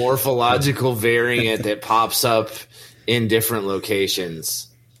is a morphological variant that pops up in different locations.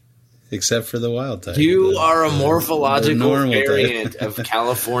 Except for the wild type. You are a morphological variant of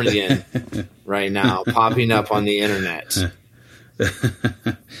Californian right now, popping up on the internet.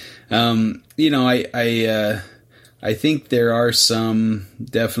 I think there are some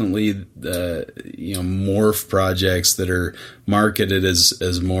definitely morph projects that are marketed as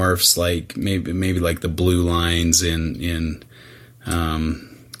morphs, like maybe like the blue lines in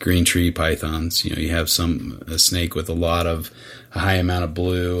green tree pythons. You have a snake with a high amount of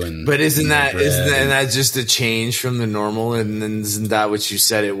blue, but isn't that just a change from the normal? And then isn't that what you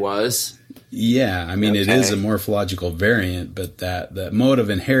said it was? Yeah, I mean, It is a morphological variant, but that mode of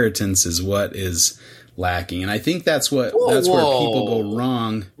inheritance is what is lacking, and I think that's where people go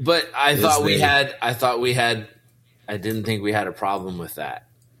wrong. But I didn't think we had a problem with that,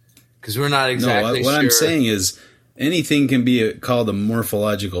 because we're not exactly what sure. I'm saying is anything can be called a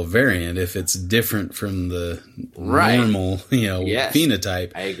morphological variant if it's different from the normal,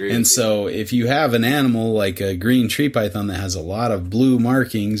 phenotype. I agree. And so if you have an animal like a green tree python that has a lot of blue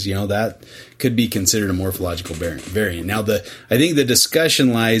markings, that could be considered a morphological variant. Now, I think the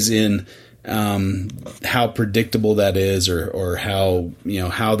discussion lies in how predictable that is, or how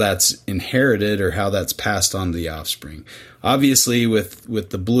that's inherited, or how that's passed on to the offspring. Obviously, with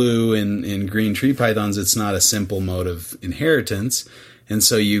the blue and green tree pythons, it's not a simple mode of inheritance, and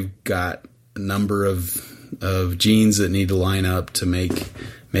so you've got a number of genes that need to line up to make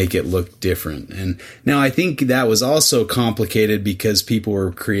it look different. And now I think that was also complicated because people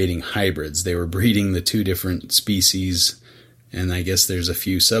were creating hybrids. They were breeding the two different species. And I guess there's a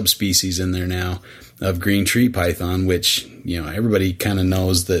few subspecies in there now of green tree python, which, everybody kind of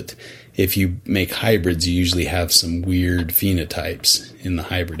knows that if you make hybrids, you usually have some weird phenotypes in the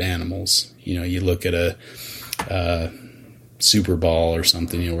hybrid animals. You look at a super ball or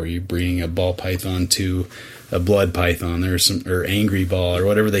something, where you're breeding a ball python to a blood python, or angry ball, or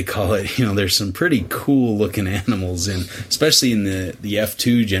whatever they call it. There's some pretty cool looking animals especially in the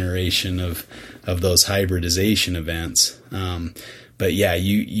F2 generation of those hybridization events. But yeah,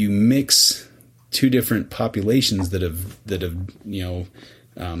 you mix two different populations that have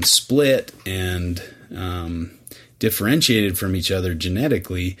split and differentiated from each other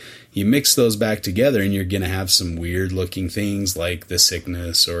genetically. You mix those back together, and you're going to have some weird looking things like the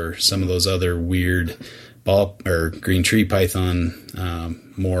sickness, or some of those other weird ball or green tree python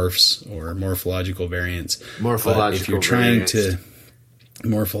morphs or morphological variants. If you're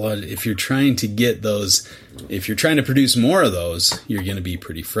trying to get those, if you're trying to produce more of those, you're going to be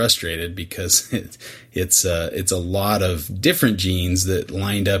pretty frustrated, because it's a lot of different genes that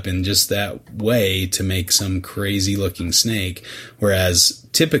lined up in just that way to make some crazy looking snake. Whereas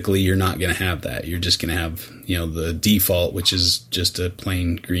typically you're not going to have that. You're just going to have, the default, which is just a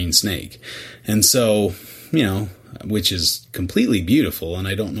plain green snake. And so, which is completely beautiful. And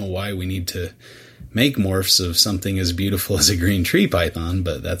I don't know why we need to make morphs of something as beautiful as a green tree python,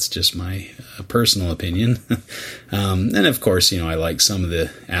 but that's just my personal opinion. And of course, I like some of the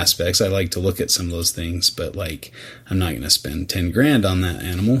aspects. I like to look at some of those things, but I'm not going to spend $10,000 on that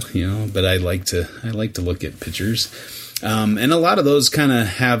animal, but I like to look at pictures. And a lot of those kind of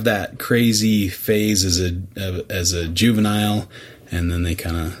have that crazy phase as a juvenile, and then they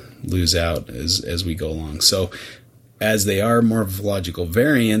kind of lose out as we go along. So as they are morphological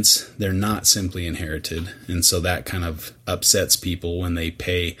variants, they're not simply inherited. And so that kind of upsets people when they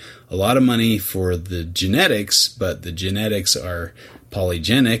pay a lot of money for the genetics, but the genetics are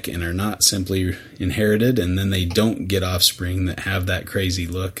polygenic and are not simply inherited, and then they don't get offspring that have that crazy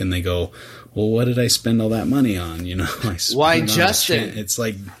look, and they go, well, what did I spend all that money on? You know, why, Justin? It's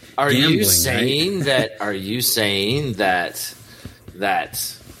like are gambling, you saying right? that? Are you saying that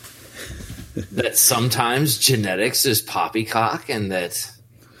sometimes genetics is poppycock, and that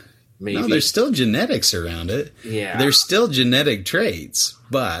maybe no, there's still genetics around it. Yeah, there's still genetic traits,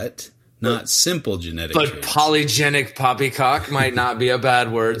 but not simple genetic but traits. Polygenic poppycock might not be a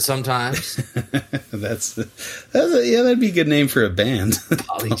bad word sometimes. That'd be a good name for a band.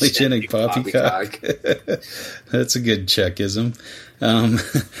 Polygenic poppycock. That's a good Czechism.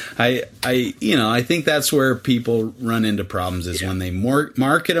 I think that's where people run into problems is when they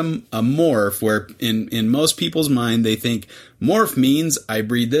market a morph, where in most people's mind they think morph means I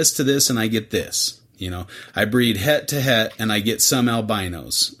breed this to this and I get this. You know, I breed het to het and I get some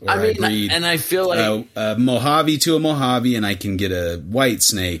albinos. Or I breed, and I feel like a Mojave to a Mojave and I can get a white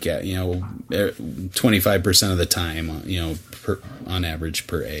snake at 25% of the time. On average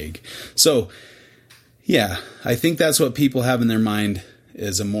per egg. So, yeah, I think that's what people have in their mind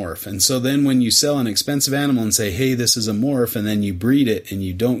is a morph. And so then when you sell an expensive animal and say, hey, this is a morph, and then you breed it and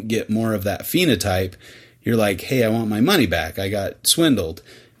you don't get more of that phenotype, you're like, hey, I want my money back. I got swindled.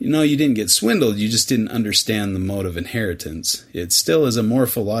 You didn't get swindled. You just didn't understand the mode of inheritance. It still is a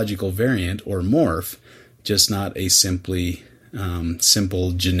morphological variant or morph, just not a simple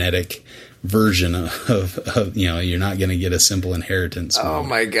genetic version of you're not going to get a simple inheritance. Oh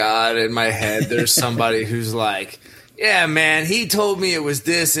my God. In my head, there's somebody who's like, yeah, man, he told me it was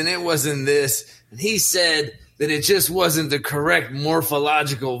this and it wasn't this. And he said that it just wasn't the correct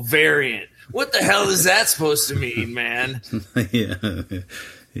morphological variant. What the hell is that supposed to mean, man? Yeah.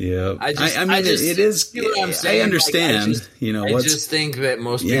 Yeah, I understand. I just think that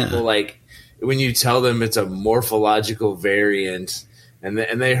most people, like, when you tell them it's a morphological variant, and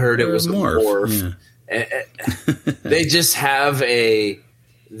they heard it was a morph, they just have they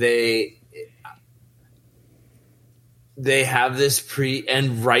have this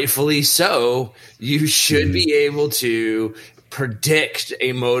and rightfully so. You should be able to predict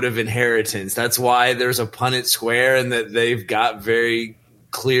a mode of inheritance. That's why there's a Punnett square, and that they've got very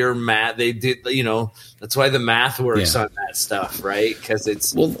clear math. They did, that's why the math works on that stuff, right? Because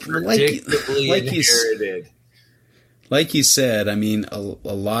it's predictably inherited. Like you said, I mean, a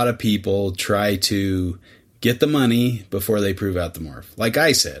lot of people try to get the money before they prove out the morph. Like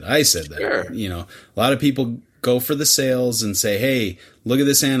I said that. Sure. A lot of people go for the sales and say, hey, look at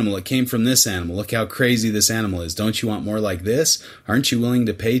this animal. It came from this animal. Look how crazy this animal is. Don't you want more like this? Aren't you willing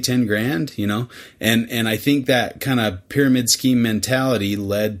to pay 10 grand? And I think that kind of pyramid scheme mentality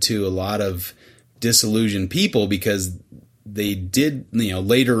led to a lot of disillusioned people, because they did,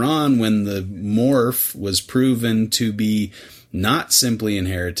 later on when the morph was proven to be not simply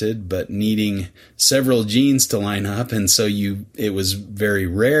inherited, but needing several genes to line up. And so it was very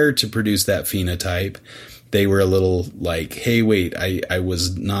rare to produce that phenotype. They were a little like, hey, wait, I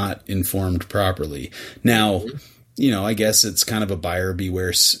was not informed properly. Now, I guess it's kind of a buyer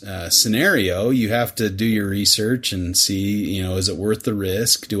beware scenario. You have to do your research and see, is it worth the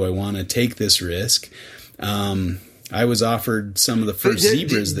risk? Do I want to take this risk? I was offered some of the first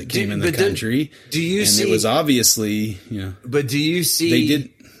zebras that came in the country. Do you see? And it was obviously, But do you see? They did.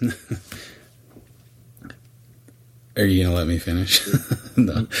 Are you going to let me finish?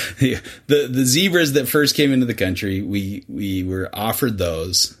 No. The zebras that first came into the country, we were offered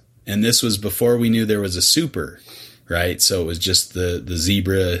those, and this was before we knew there was a super, right? So it was just the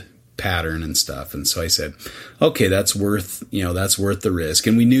zebra pattern and stuff. And so I said, okay, that's worth the risk.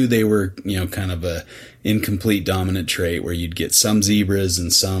 And we knew they were, kind of a incomplete dominant trait where you'd get some zebras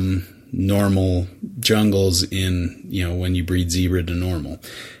and some normal jungles in, when you breed zebra to normal.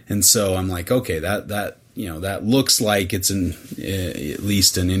 And so I'm like, okay, that looks like it's at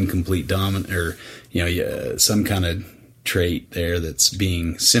least an incomplete dominant, or, some kind of trait there that's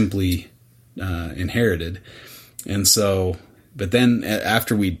being simply inherited. And so, but then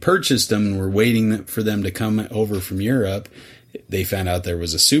after we'd purchased them and we're waiting for them to come over from Europe, they found out there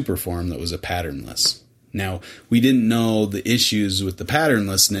was a super form that was a patternless. Now, we didn't know the issues with the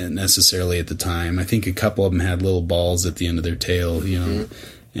patternless necessarily at the time. I think a couple of them had little balls at the end of their tail,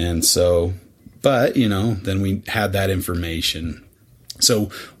 and so... But, then we had that information.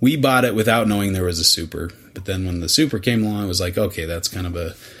 So we bought it without knowing there was a super. But then when the super came along, it was like, okay, that's kind of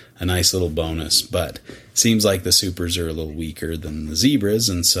a nice little bonus. But it seems like the supers are a little weaker than the zebras.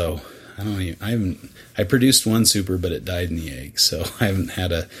 And so I produced one super, but it died in the egg. So I haven't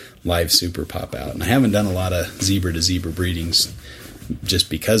had a live super pop out. And I haven't done a lot of zebra to zebra breedings just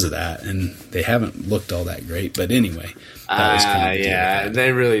because of that, and they haven't looked all that great. But anyway, that was kind of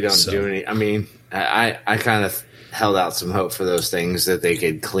they really don't do any. I mean, I kind of held out some hope for those things that they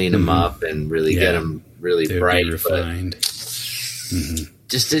could clean them up and really get them really bright, refined.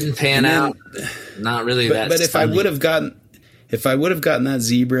 Just didn't pan out. Not really that. But if I would have gotten that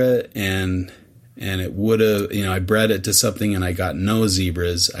zebra and it would have, I bred it to something and I got no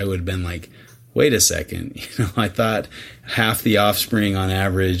zebras, I would have been like, wait a second, I thought half the offspring on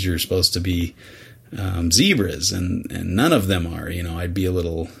average are supposed to be zebras, and none of them are. I'd be a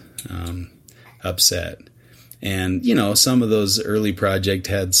little upset. And, some of those early projects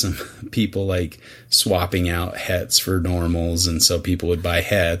had some people like swapping out hets for normals, and so people would buy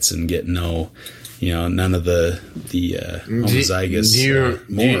hets and get none of the homozygous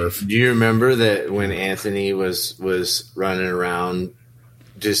morph. Do you remember that when Anthony was running around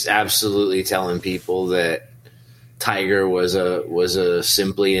just absolutely telling people that Tiger was a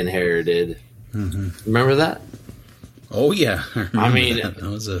simply inherited? Remember that? Oh yeah, I mean, that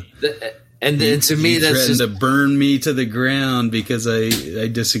was a. And to me, that's just to burn me to the ground because I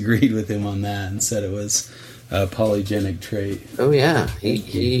disagreed with him on that and said it was a polygenic trait. Oh yeah, but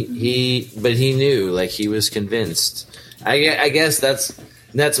he knew, like he was convinced. I guess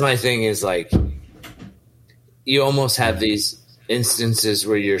that's my thing is like you almost have these instances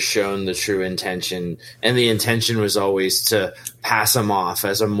where you're shown the true intention, and the intention was always to pass them off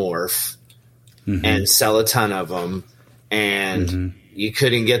as a morph and sell a ton of them, and you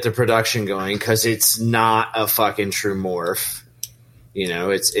couldn't get the production going because it's not a fucking true morph.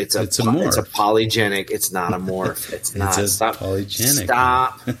 It's a morph. It's a polygenic. It's not a morph. It's not. Stop. Polygenic.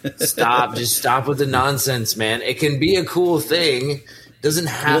 Stop. Just stop with the nonsense, man. It can be a cool thing. It doesn't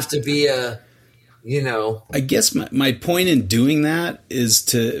have to be a. I guess my point in doing that is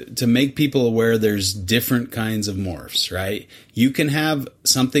to make people aware there's different kinds of morphs, right? You can have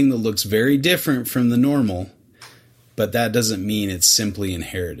something that looks very different from the normal, but that doesn't mean it's simply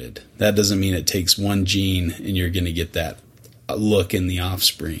inherited. That doesn't mean it takes one gene and you're going to get that look in the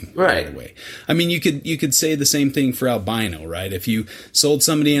offspring right away. I mean, you could say the same thing for albino, right? If you sold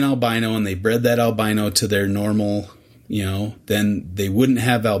somebody an albino and they bred that albino to their normal, then they wouldn't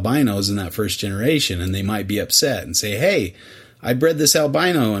have albinos in that first generation, and they might be upset and say, hey, I bred this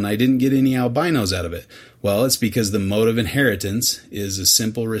albino and I didn't get any albinos out of it. Well, it's because the mode of inheritance is a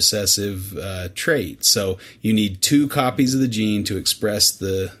simple recessive trait. So you need 2 copies of the gene to express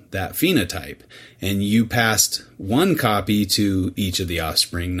that phenotype. And you passed 1 copy to each of the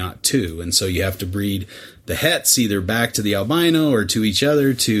offspring, not 2. And so you have to breed the hets either back to the albino or to each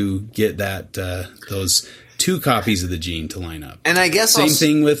other to get that those 2 copies of the gene to line up. And I guess Same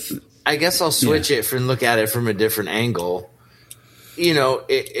thing with... I guess I'll switch it and look at it from a different angle.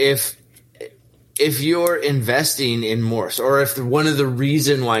 If you're investing in morphs, or if one of the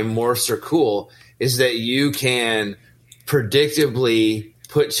reason why morphs are cool is that you can predictably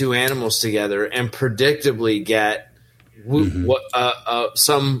put 2 animals together and predictably get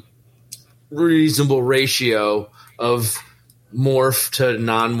some reasonable ratio of morph to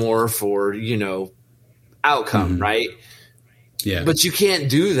non-morph or, outcome, right? Yeah. But you can't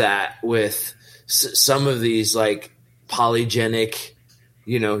do that with some of these like polygenic,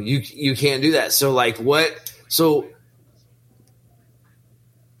 you can't do that. So like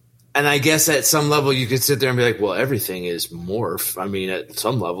and I guess at some level you could sit there and be like, well, everything is morph. I mean, at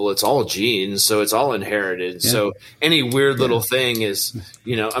some level it's all genes, so it's all inherited. Yeah. So any weird little thing is,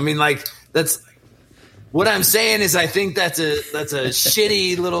 that's what I'm saying is I think that's a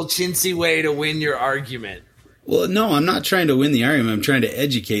shitty little chintzy way to win your argument. Well, no, I'm not trying to win the argument. I'm trying to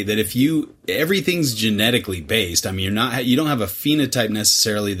educate that everything's genetically based. I mean, you don't have a phenotype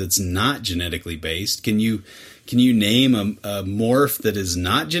necessarily that's not genetically based. Can you name a morph that is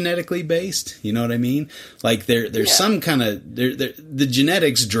not genetically based? You know what I mean? Like there's some kind of the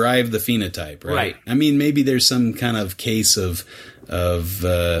genetics drive the phenotype, right? I mean, maybe there's some kind of case of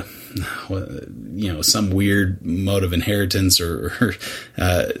some weird mode of inheritance or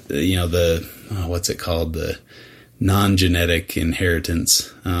what's it called? The non-genetic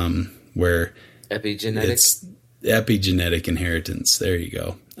inheritance, where epigenetic. It's epigenetic inheritance. There you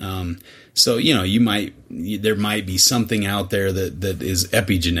go. So, there might be something out there that is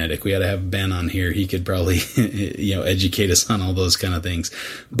epigenetic. We ought to have Ben on here. He could probably, educate us on all those kind of things.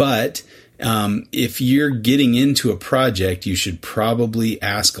 But if you're getting into a project, you should probably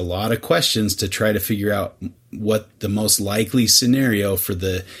ask a lot of questions to try to figure out what the most likely scenario for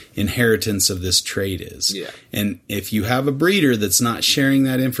the inheritance of this trait is. Yeah. And if you have a breeder that's not sharing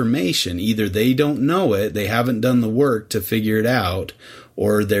that information, either they don't know it, they haven't done the work to figure it out,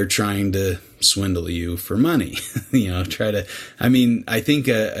 or they're trying to swindle you for money. I think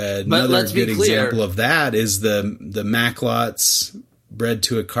another good example of that is the Mac lots bred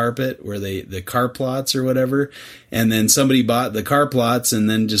to a carpet, where the carp lots or whatever, and then somebody bought the carp lots and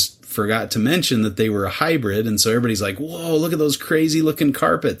then just forgot to mention that they were a hybrid, and so everybody's like, whoa, look at those crazy looking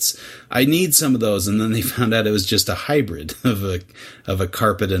carpets, I need some of those, and then they found out it was just a hybrid of a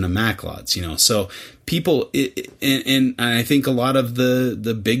carpet and a Mac lots, so people, and I think a lot of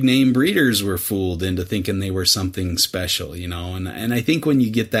the big name breeders were fooled into thinking they were something special, and I think when you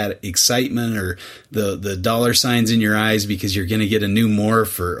get that excitement or the dollar signs in your eyes because you're going to get a new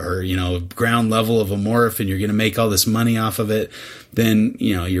morph or ground level of a morph and you're going to make all this money off of it, then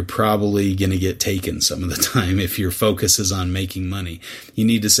you're probably going to get taken some of the time if your focus is on making money. You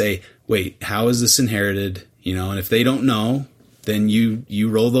need to say, wait, how is this inherited? And if they don't know, then you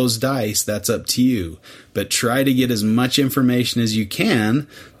roll those dice. That's up to you. But try to get as much information as you can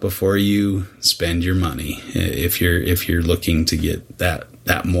before you spend your money. If you're looking to get that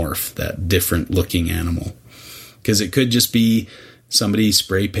morph, that different looking animal, because it could just be somebody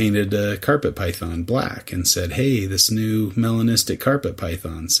spray painted a carpet python black and said, hey, this new melanistic carpet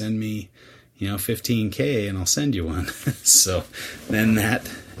python, send me, $15K and I'll send you one. So then that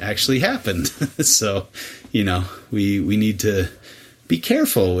actually happened. So, we need to be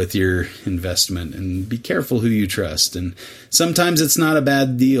careful with your investment and be careful who you trust. And sometimes it's not a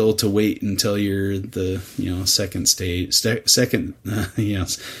bad deal to wait until you're the,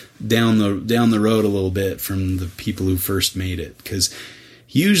 down the road a little bit from the people who first made it. Because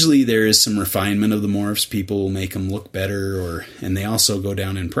usually there is some refinement of the morphs. People will make them look better, and they also go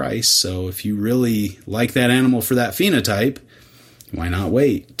down in price. So if you really like that animal for that phenotype, why not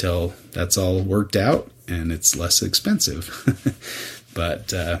wait till that's all worked out and it's less expensive?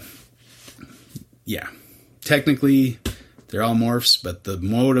 But, technically they're all morphs, but the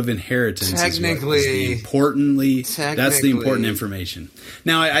mode of inheritance that's the important information.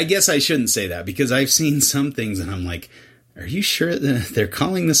 Now, I guess I shouldn't say that, because I've seen some things and I'm like, are you sure that they're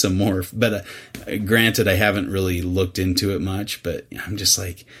calling this a morph? But granted, I haven't really looked into it much, but I'm just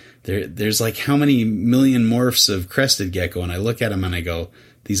like, there's like how many million morphs of crested gecko, and I look at them and I go,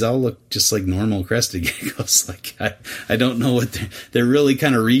 these all look just like normal crested geckos. Like, I don't know what they're really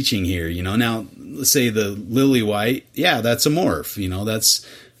kind of reaching here, Now, let's say the lily white, that's a morph, that's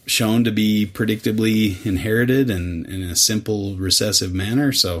shown to be predictably inherited and in a simple recessive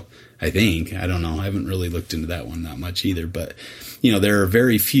manner. So I don't know. I haven't really looked into that one that much either, but there are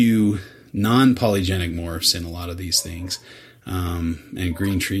very few non-polygenic morphs in a lot of these things. And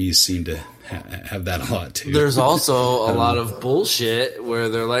green trees seem to have that a lot too. There's also a lot of bullshit where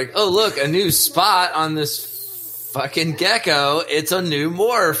they're like, oh, look, a new spot on this fucking gecko. It's a new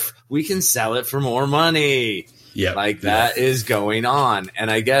morph. We can sell it for more money. Yeah. That is going on. And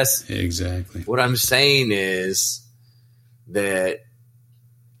I guess exactly what I'm saying is that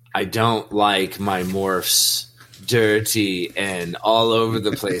I don't like my morphs dirty and all over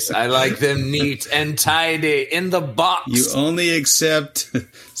the place. I like them neat and tidy in the box. You only accept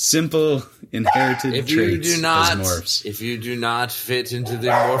simple inherited traits as morphs. If you do not fit into the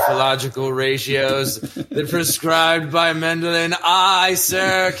morphological ratios that prescribed by Mendel, I,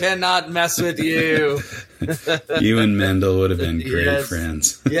 sir, cannot mess with you. You and Mendel would have been great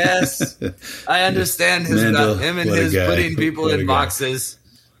friends. Yes. I understand him and his putting people in boxes.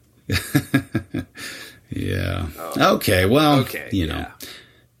 Yeah. Okay. Well,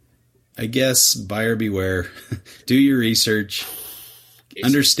 I guess buyer beware. Do your research.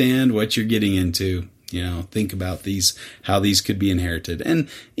 Understand what you're getting into. Think about how these could be inherited. And,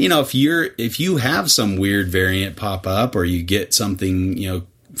 if you have some weird variant pop up, or you get something,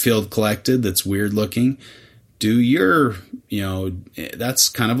 field collected that's weird looking, that's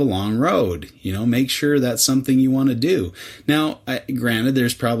kind of a long road, make sure that's something you want to do. Now, granted,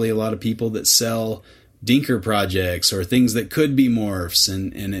 there's probably a lot of people that sell dinker projects or things that could be morphs,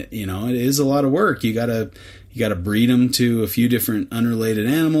 and it, it is a lot of work. You gotta breed them to a few different unrelated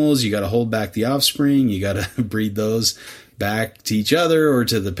animals. You gotta hold back the offspring. You gotta breed those back to each other or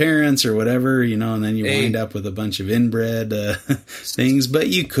to the parents or whatever, and then you wind up with a bunch of inbred things. But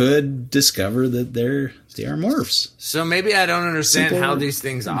you could discover that they are morphs. So maybe I don't understand how these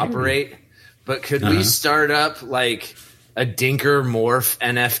things operate, but could we start up like a dinker morph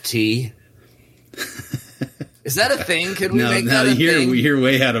NFT? Is that a thing? Could we make that a thing? You're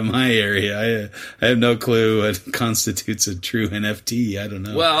way out of my area. I have no clue what constitutes a true NFT. I don't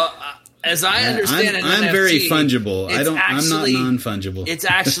know. Well, as I understand it, I'm very fungible. I'm not non-fungible. It's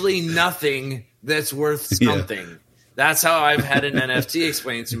actually nothing that's worth something. That's how I've had an NFT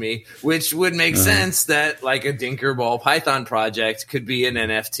explained to me, which would make sense that like a Dinkerball Python project could be an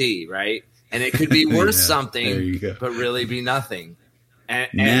NFT, right? And it could be worth something, but really be nothing.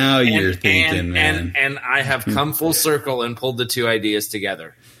 Now you're thinking, man. And I have come full circle and pulled the two ideas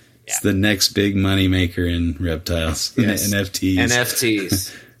together. It's the next big money maker in reptiles. Yes.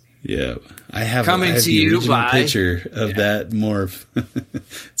 NFTs. Yeah. I have the original picture of that morph.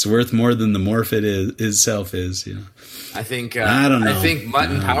 It's worth more than the morph itself is, you know. I think I don't know. I think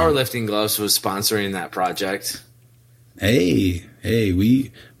Mutton Powerlifting Gloves was sponsoring that project. Hey,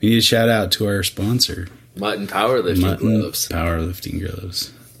 we need to shout out to our sponsor. Mutton Powerlifting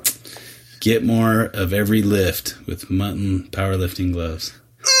Gloves. Get more of every lift with Mutton Powerlifting Gloves.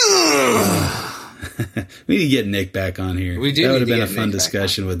 We need to get Nick back on here. We do. That would have been a fun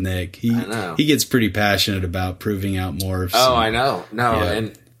discussion with Nick. He gets pretty passionate about proving out morphs. Oh, I know. No,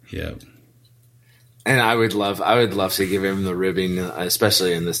 yeah. And I would love to give him the ribbing,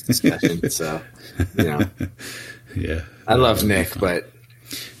 especially in this discussion. So, you know, yeah, I love Nick, but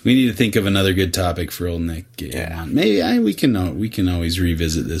we need to think of another good topic for old Nick. Maybe we can always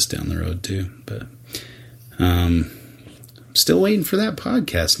revisit this down the road too. But still waiting for that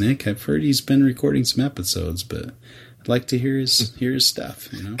podcast, Nick. I've heard he's been recording some episodes, but I'd like to hear his stuff.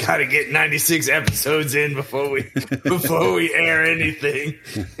 You know, gotta get 96 episodes in before we air anything.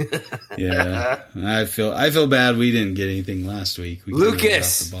 Yeah, I feel bad we didn't get anything last week.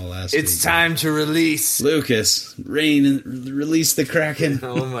 Lucas, it's time to release. Lucas, release the Kraken.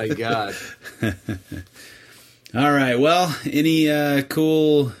 Oh my God! All right. Well, any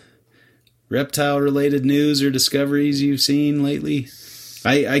cool reptile-related news or discoveries you've seen lately?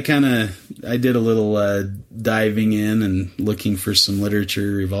 I did a little diving in and looking for some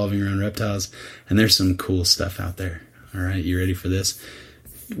literature revolving around reptiles, and there's some cool stuff out there. All right, you ready for this?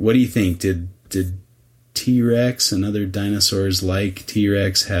 What do you think? Did T-Rex and other dinosaurs like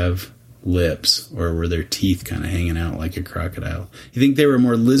T-Rex have lips, or were their teeth kind of hanging out like a crocodile? You think they were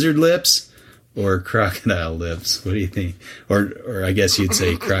more lizard lips or crocodile lips? What do you think? Or I guess you'd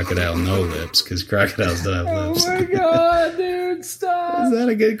say crocodile no lips, because crocodiles don't have lips. Oh my God, dude, stop. Is that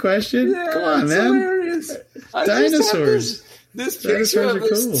a good question? Yeah, come on, man. Hilarious. Dinosaurs. This picture of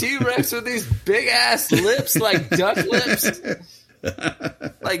this cool. T-Rex with these big ass lips, like duck lips.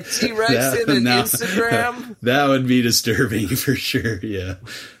 Like T-Rex in an Instagram. That would be disturbing for sure, yeah.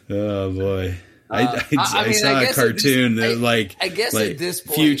 Oh boy. I saw a cartoon I guess at this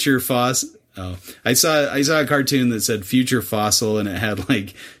point, future fossil. Oh, I saw a cartoon that said future fossil, and it had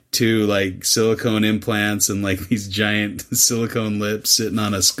like two like silicone implants and like these giant silicone lips sitting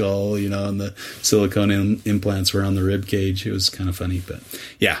on a skull, you know, and the silicone implants were on the rib cage. It was kind of funny, but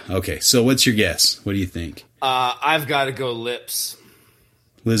yeah. Okay. So what's your guess? What do you think? I've got to go lips.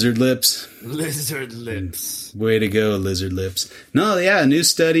 Lizard lips? Lizard lips. Way to go, lizard lips. No, yeah, a new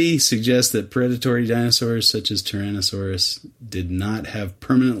study suggests that predatory dinosaurs such as Tyrannosaurus did not have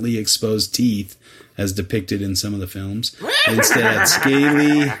permanently exposed teeth as depicted in some of the films. They instead had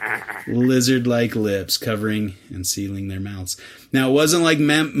scaly, lizard-like lips covering and sealing their mouths. Now, it wasn't like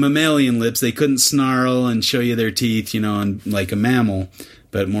mammalian lips. They couldn't snarl and show you their teeth, you know, and like a mammal,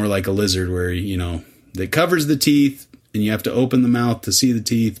 but more like a lizard where, you know, that covers the teeth, and you have to open the mouth to see the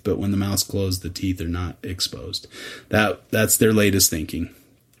teeth, but when the mouth's closed, the teeth are not exposed. That's their latest thinking.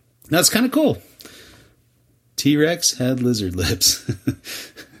 That's kind of cool. T-Rex had lizard lips.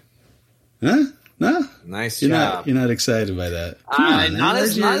 Huh? No? Nice job. You're not excited by that. Come on,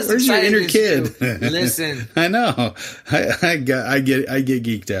 where's your inner kid? Listen. I know. I get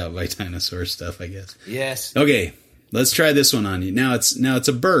geeked out by dinosaur stuff, I guess. Yes. Okay, let's try this one on you. Now it's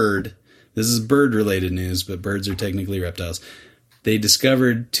a bird. This is bird-related news, but birds are technically reptiles. They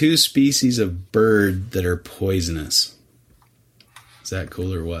discovered 2 species of bird that are poisonous. Is that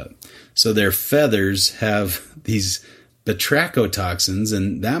cool or what? So their feathers have these batrachotoxins,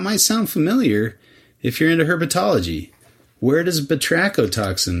 and that might sound familiar if you're into herpetology. Where does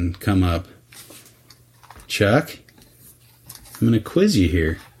batrachotoxin come up? Chuck? I'm going to quiz you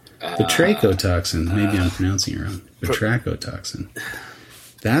here. Batrachotoxin. Maybe I'm pronouncing it wrong. Batrachotoxin.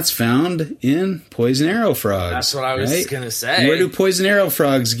 That's found in poison arrow frogs. That's what I was going to say. Where do poison arrow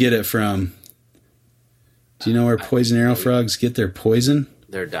frogs get it from? Do you know where poison arrow frogs get their poison?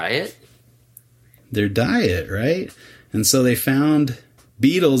 Their diet? Their diet, right? And so they found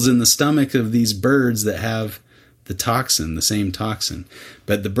beetles in the stomach of these birds that have the toxin, the same toxin.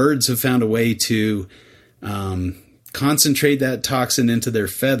 But the birds have found a way to concentrate that toxin into their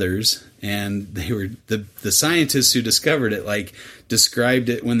feathers. And they were the scientists who discovered it, like, described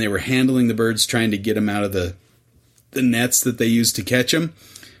it when they were handling the birds, trying to get them out of the nets that they used to catch them.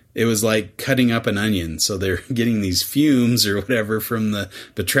 it was like cutting up an onion. So they're getting these fumes or whatever from the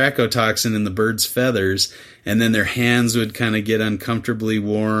batrachotoxin in the bird's feathers, and then their hands would kind of get uncomfortably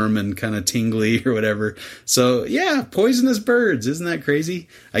warm and kind of tingly or whatever. So yeah, poisonous birds. Isn't that crazy?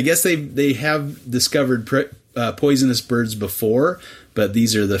 I guess they have discovered poisonous birds before, but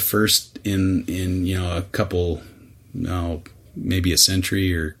these are the first in a couple, maybe a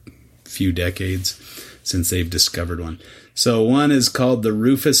century or few decades since they've discovered one. So one is called the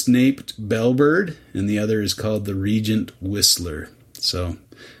rufous-naped bellbird, and the other is called the regent whistler. So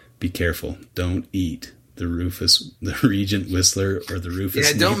be careful. Don't eat the regent whistler or the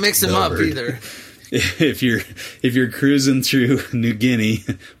rufous-naped don't mix them up either. If you're cruising through New Guinea,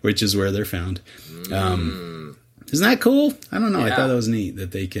 which is where they're found. Isn't that cool? I don't know. Yeah. I thought that was neat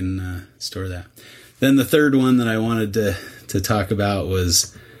that they can store that. Then the third one that I wanted to talk about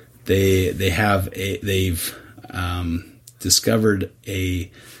was they've discovered an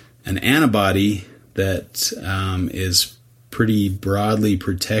antibody that is pretty broadly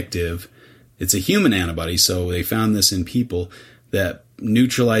protective. It's a human antibody, so they found this in people that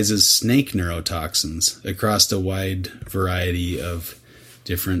neutralizes snake neurotoxins across a wide variety of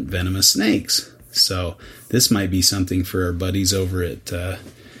different venomous snakes. So this might be something for our buddies over at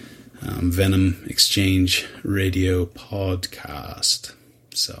Venom Exchange Radio Podcast.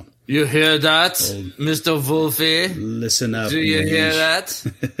 So you hear that, Mr. Wolfie? Listen up. Do you hear that?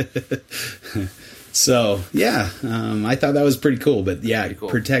 So yeah, I thought that was pretty cool. But yeah, it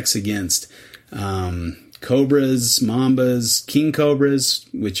protects against cobras, mambas, king cobras,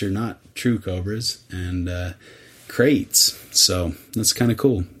 which are not true cobras, and kraits. So that's kind of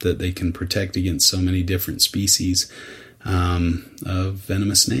cool that they can protect against so many different species of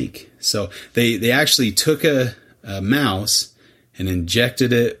venomous snake. So they actually took a mouse and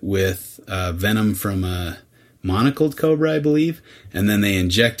injected it with venom from a monocled cobra, I believe, and then they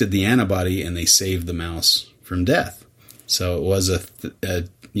injected the antibody and they saved the mouse from death. So it was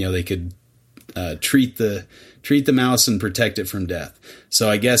they could treat the mouse and protect it from death. So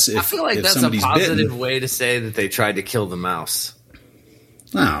I guess I feel like that's a positive way to say that they tried to kill the mouse.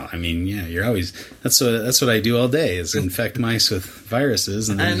 Well, I mean, yeah, you're always that's what I do all day is infect mice with viruses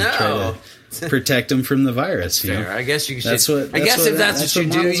and then try to protect them from the virus. Fair. I guess you should. I guess if that's what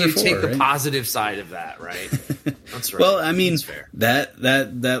you do, you take the positive side of that, right? That's right. Well, I mean,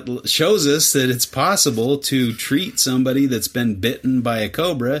 that shows us that it's possible to treat somebody that's been bitten by a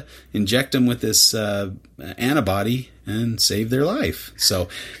cobra, inject them with this antibody, and save their life. So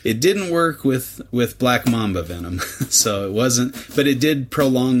it didn't work with black mamba venom. So it wasn't, but it did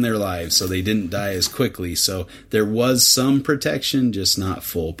prolong their lives, so they didn't die as quickly. So there was some protection, just not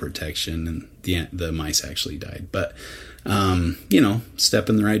full protection, and the mice actually died. But step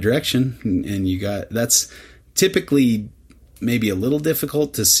in the right direction, and that's typically maybe a little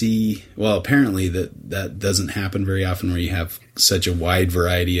difficult to see. Well, apparently that doesn't happen very often, where you have such a wide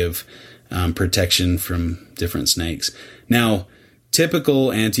variety of protection from different snakes. Now, typical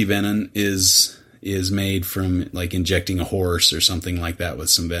antivenom is made from like injecting a horse or something like that with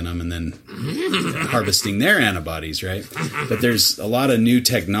some venom and then harvesting their antibodies, right? But there's a lot of new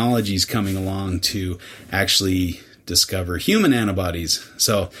technologies coming along to actually discover human antibodies.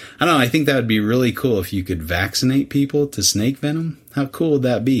 So, I don't know, I think that would be really cool if you could vaccinate people to snake venom. How cool would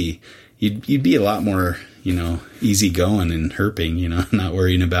that be? You'd be a lot more, easy going and herping, not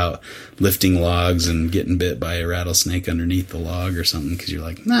worrying about lifting logs and getting bit by a rattlesnake underneath the log or something because you're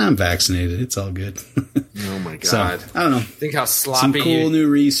like, nah, I'm vaccinated. It's all good. Oh my God. So, I don't know. Think how sloppy some cool new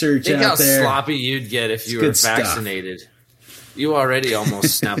research out there. Think how sloppy you'd get if you were vaccinated. Stuff. You already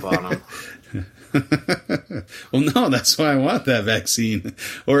almost snap on them. Well, no, that's why I want that vaccine,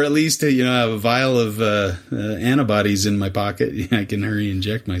 or at least have a vial of antibodies in my pocket. I can hurry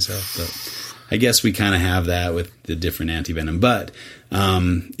inject myself. But I guess we kind of have that with the different antivenom. But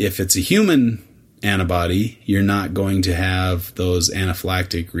if it's a human antibody, you're not going to have those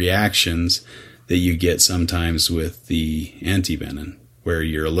anaphylactic reactions that you get sometimes with the antivenom, where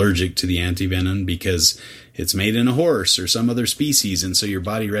you're allergic to the antivenom because it's made in a horse or some other species, and so your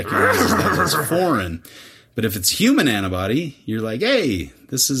body recognizes that as foreign. But if it's human antibody, you're like, hey,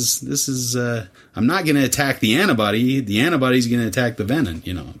 this is I'm not going to attack the antibody. The antibody's going to attack the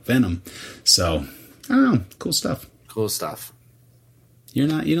venom. So, I don't know. Cool stuff. Cool stuff. You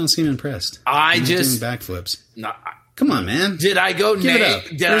don't seem impressed. You're doing backflips. No, come on, man. Did I go nay?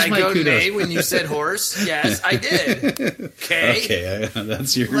 Did I go nay when you said horse? Yes, I did. Okay,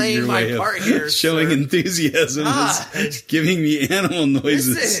 that's your way of here, showing sir. Enthusiasm. Is giving me animal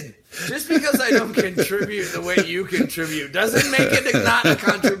noises. Listen, just because I don't contribute the way you contribute doesn't make it not a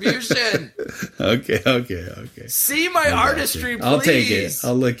contribution. Okay. See my artistry, please. I'll take it.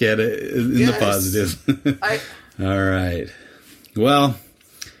 I'll look at it in the positive. All right. Well,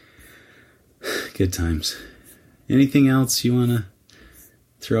 good times. Anything else you want to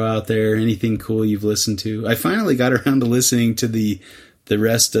throw out there? Anything cool you've listened to? I finally got around to listening to the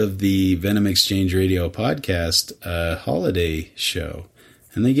rest of the Venom Exchange Radio podcast holiday show,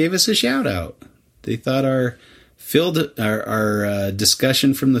 and they gave us a shout out. They thought our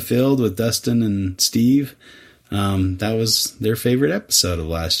discussion from the field with Dustin and Steve, that was their favorite episode of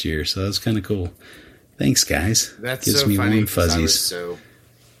last year, so that was kind of cool. Thanks, guys. That's Gives so me funny. warm fuzzies.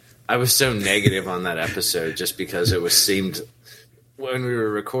 I was so negative on that episode just because it seemed when we were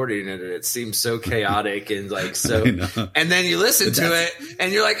recording it seemed so chaotic and like so. And then you listen to it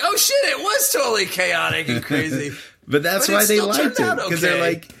and you're like, oh shit, it was totally chaotic and crazy. But that's why they liked it, because they're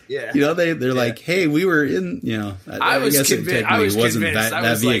like, they're like, hey, we were in, I was guess convinced. it technically wasn't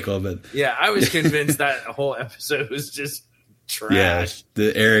that vehicle, but I was convinced that whole episode was just trash.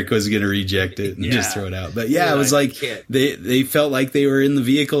 Yeah, Eric was going to reject it and just throw it out. But it was like they felt like they were in the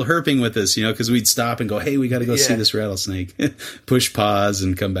vehicle herping with us, because we'd stop and go, hey, we got to go see this rattlesnake. Push pause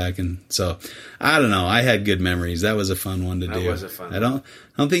and come back. And so, I don't know. I had good memories. That was a fun one to do. That was a fun one.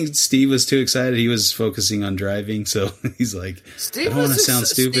 I don't think Steve was too excited. He was focusing on driving, so he's like, I don't want to sound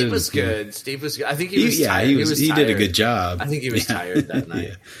stupid. Steve was good. I think he was tired. He did a good job. I think he was tired that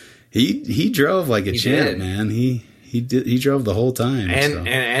night. He drove like a champ, man. He drove the whole time,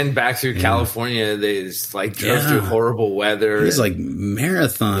 and back through California. They just like drove through horrible weather. It was like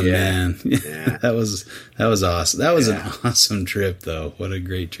marathon, man. Yeah. that was awesome. That was an awesome trip, though. What a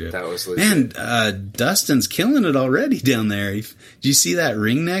great trip! That was legit. Man. Dustin's killing it already down there. Did you see that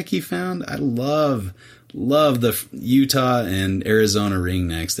ringneck he found? I love the Utah and Arizona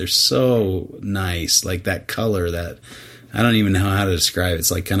ringnecks. They're so nice, like that color that. I don't even know how to describe it.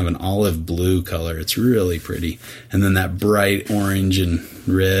 It's like kind of an olive blue color. It's really pretty. And then that bright orange and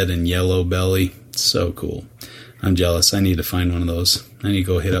red and yellow belly. So cool. I'm jealous. I need to find one of those. I need to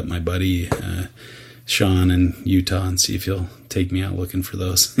go hit up my buddy Sean in Utah and see if he'll take me out looking for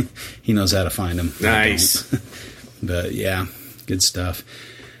those. He knows how to find them. Nice. But yeah, good stuff.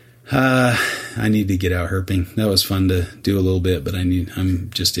 I need to get out herping. That was fun to do a little bit, but I'm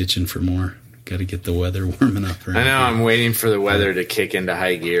just itching for more. Got to get the weather warming up. I know. I'm waiting for the weather to kick into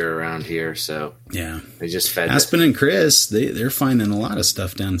high gear around here. So they just fed Aspen and Chris. They're finding a lot of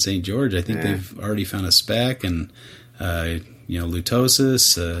stuff down in St. George. I think they've already found a speck and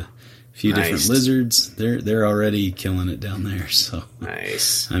lutosis, a few different lizards. They're already killing it down there. So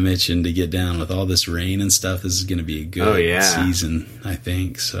nice. I'm itching to get down with all this rain and stuff. This is going to be a good season, I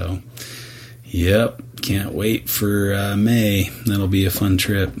think. So yep, can't wait for May. That'll be a fun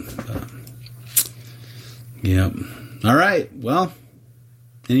trip. Yep. All right. Well,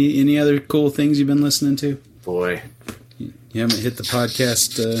 any other cool things you've been listening to? Boy, you haven't hit the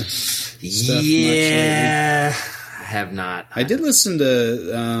podcast stuff much I have not. I did listen to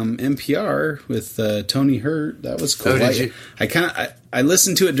NPR with Tony Hurt. That was cool. Oh, did you? I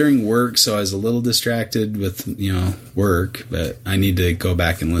listened to it during work, so I was a little distracted with work. But I need to go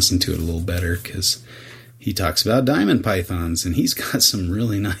back and listen to it a little better because he talks about diamond pythons, and he's got some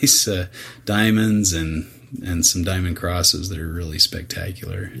really nice diamonds and some diamond crosses that are really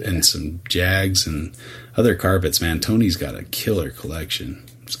spectacular, and some jags and other carpets. Man, Tony's got a killer collection.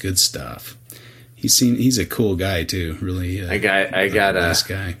 It's good stuff. He's a cool guy too. Really, I got nice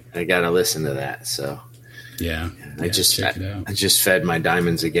guy. I gotta listen to that. So I just fed my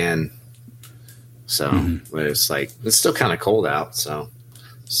diamonds again. So but it's still kind of cold out. So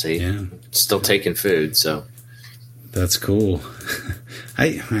still taking food. So that's cool.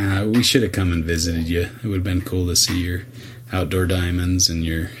 We should have come and visited you. It would have been cool to see your outdoor diamonds and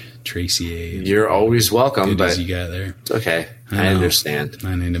your Tracy A. You're always welcome, but you got there. It's okay. I understand.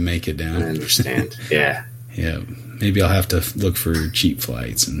 I need to make it down. I understand. Yeah. Yeah. Maybe I'll have to look for cheap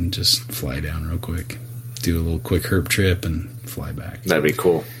flights and just fly down real quick. Do a little quick herp trip and fly back. That'd be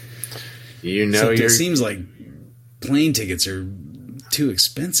cool. It seems like plane tickets are too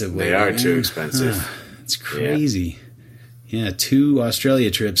expensive. They are too expensive. It's crazy. Yeah, 2 Australia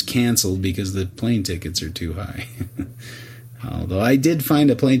trips canceled because the plane tickets are too high. Although I did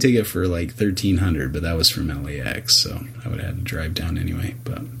find a plane ticket for like $1,300, but that was from LAX, so I would have had to drive down anyway.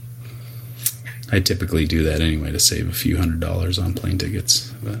 But I typically do that anyway to save a few $100s on plane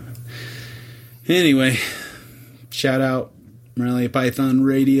tickets. But anyway, shout out Morelia Python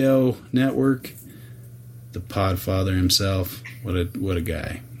Radio Network, the Podfather himself. What a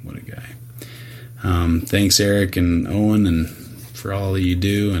guy! What a guy! Thanks, Eric and Owen, and for all that you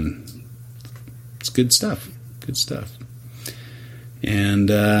do, and it's good stuff. Good stuff. And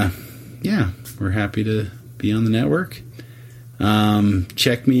yeah, we're happy to be on the network.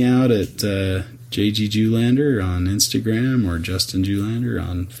 Check me out at JG Julander on Instagram or Justin Julander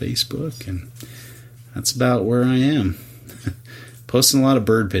on Facebook, and that's about where I am. Posting a lot of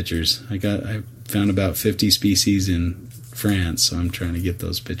bird pictures. I found about 50 species in France, so I'm trying to get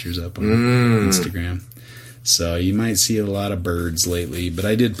those pictures up on Instagram. So you might see a lot of birds lately, but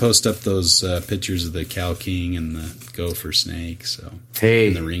I did post up those pictures of the cow king and the gopher snake. So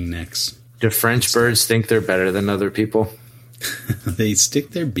and the ringnecks. Do French birds think they're better than other people? They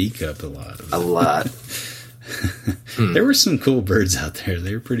stick their beak up a lot. A lot. There were some cool birds out there.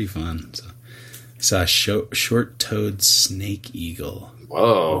 They were pretty fun. So I saw a short-toed snake eagle.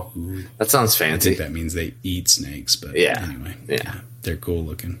 Whoa. Ooh. That sounds I fancy. think that means they eat snakes, but anyway. Yeah. They're cool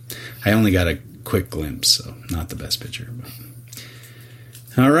looking. I only got a quick glimpse, so not the best picture. But.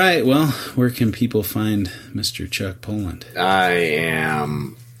 All right, well, where can people find Mr. Chuck Poland? I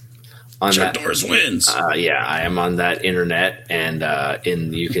am on Chuck Norris Wins. I am on that internet,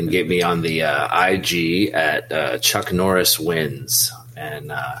 and you can get me on the IG at Chuck Norris Wins,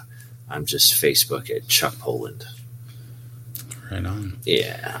 and I'm just Facebook at Chuck Poland. Right on.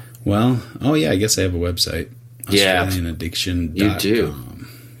 Yeah. Well, I guess I have a website. AustralianAddiction.com. You do.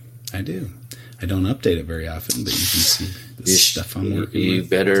 I do. I don't update it very often, but you can see the stuff I'm working with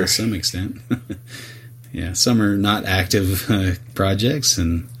better. To some extent. Yeah, some are not active projects,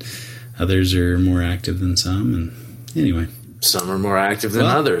 and others are more active than some. And anyway, some are more active than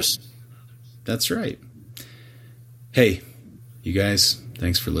others. That's right. Hey, you guys,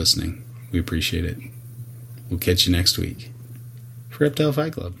 thanks for listening. We appreciate it. We'll catch you next week for Reptile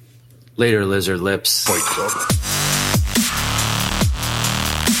Fight Club. Later, lizard lips. Fight Club.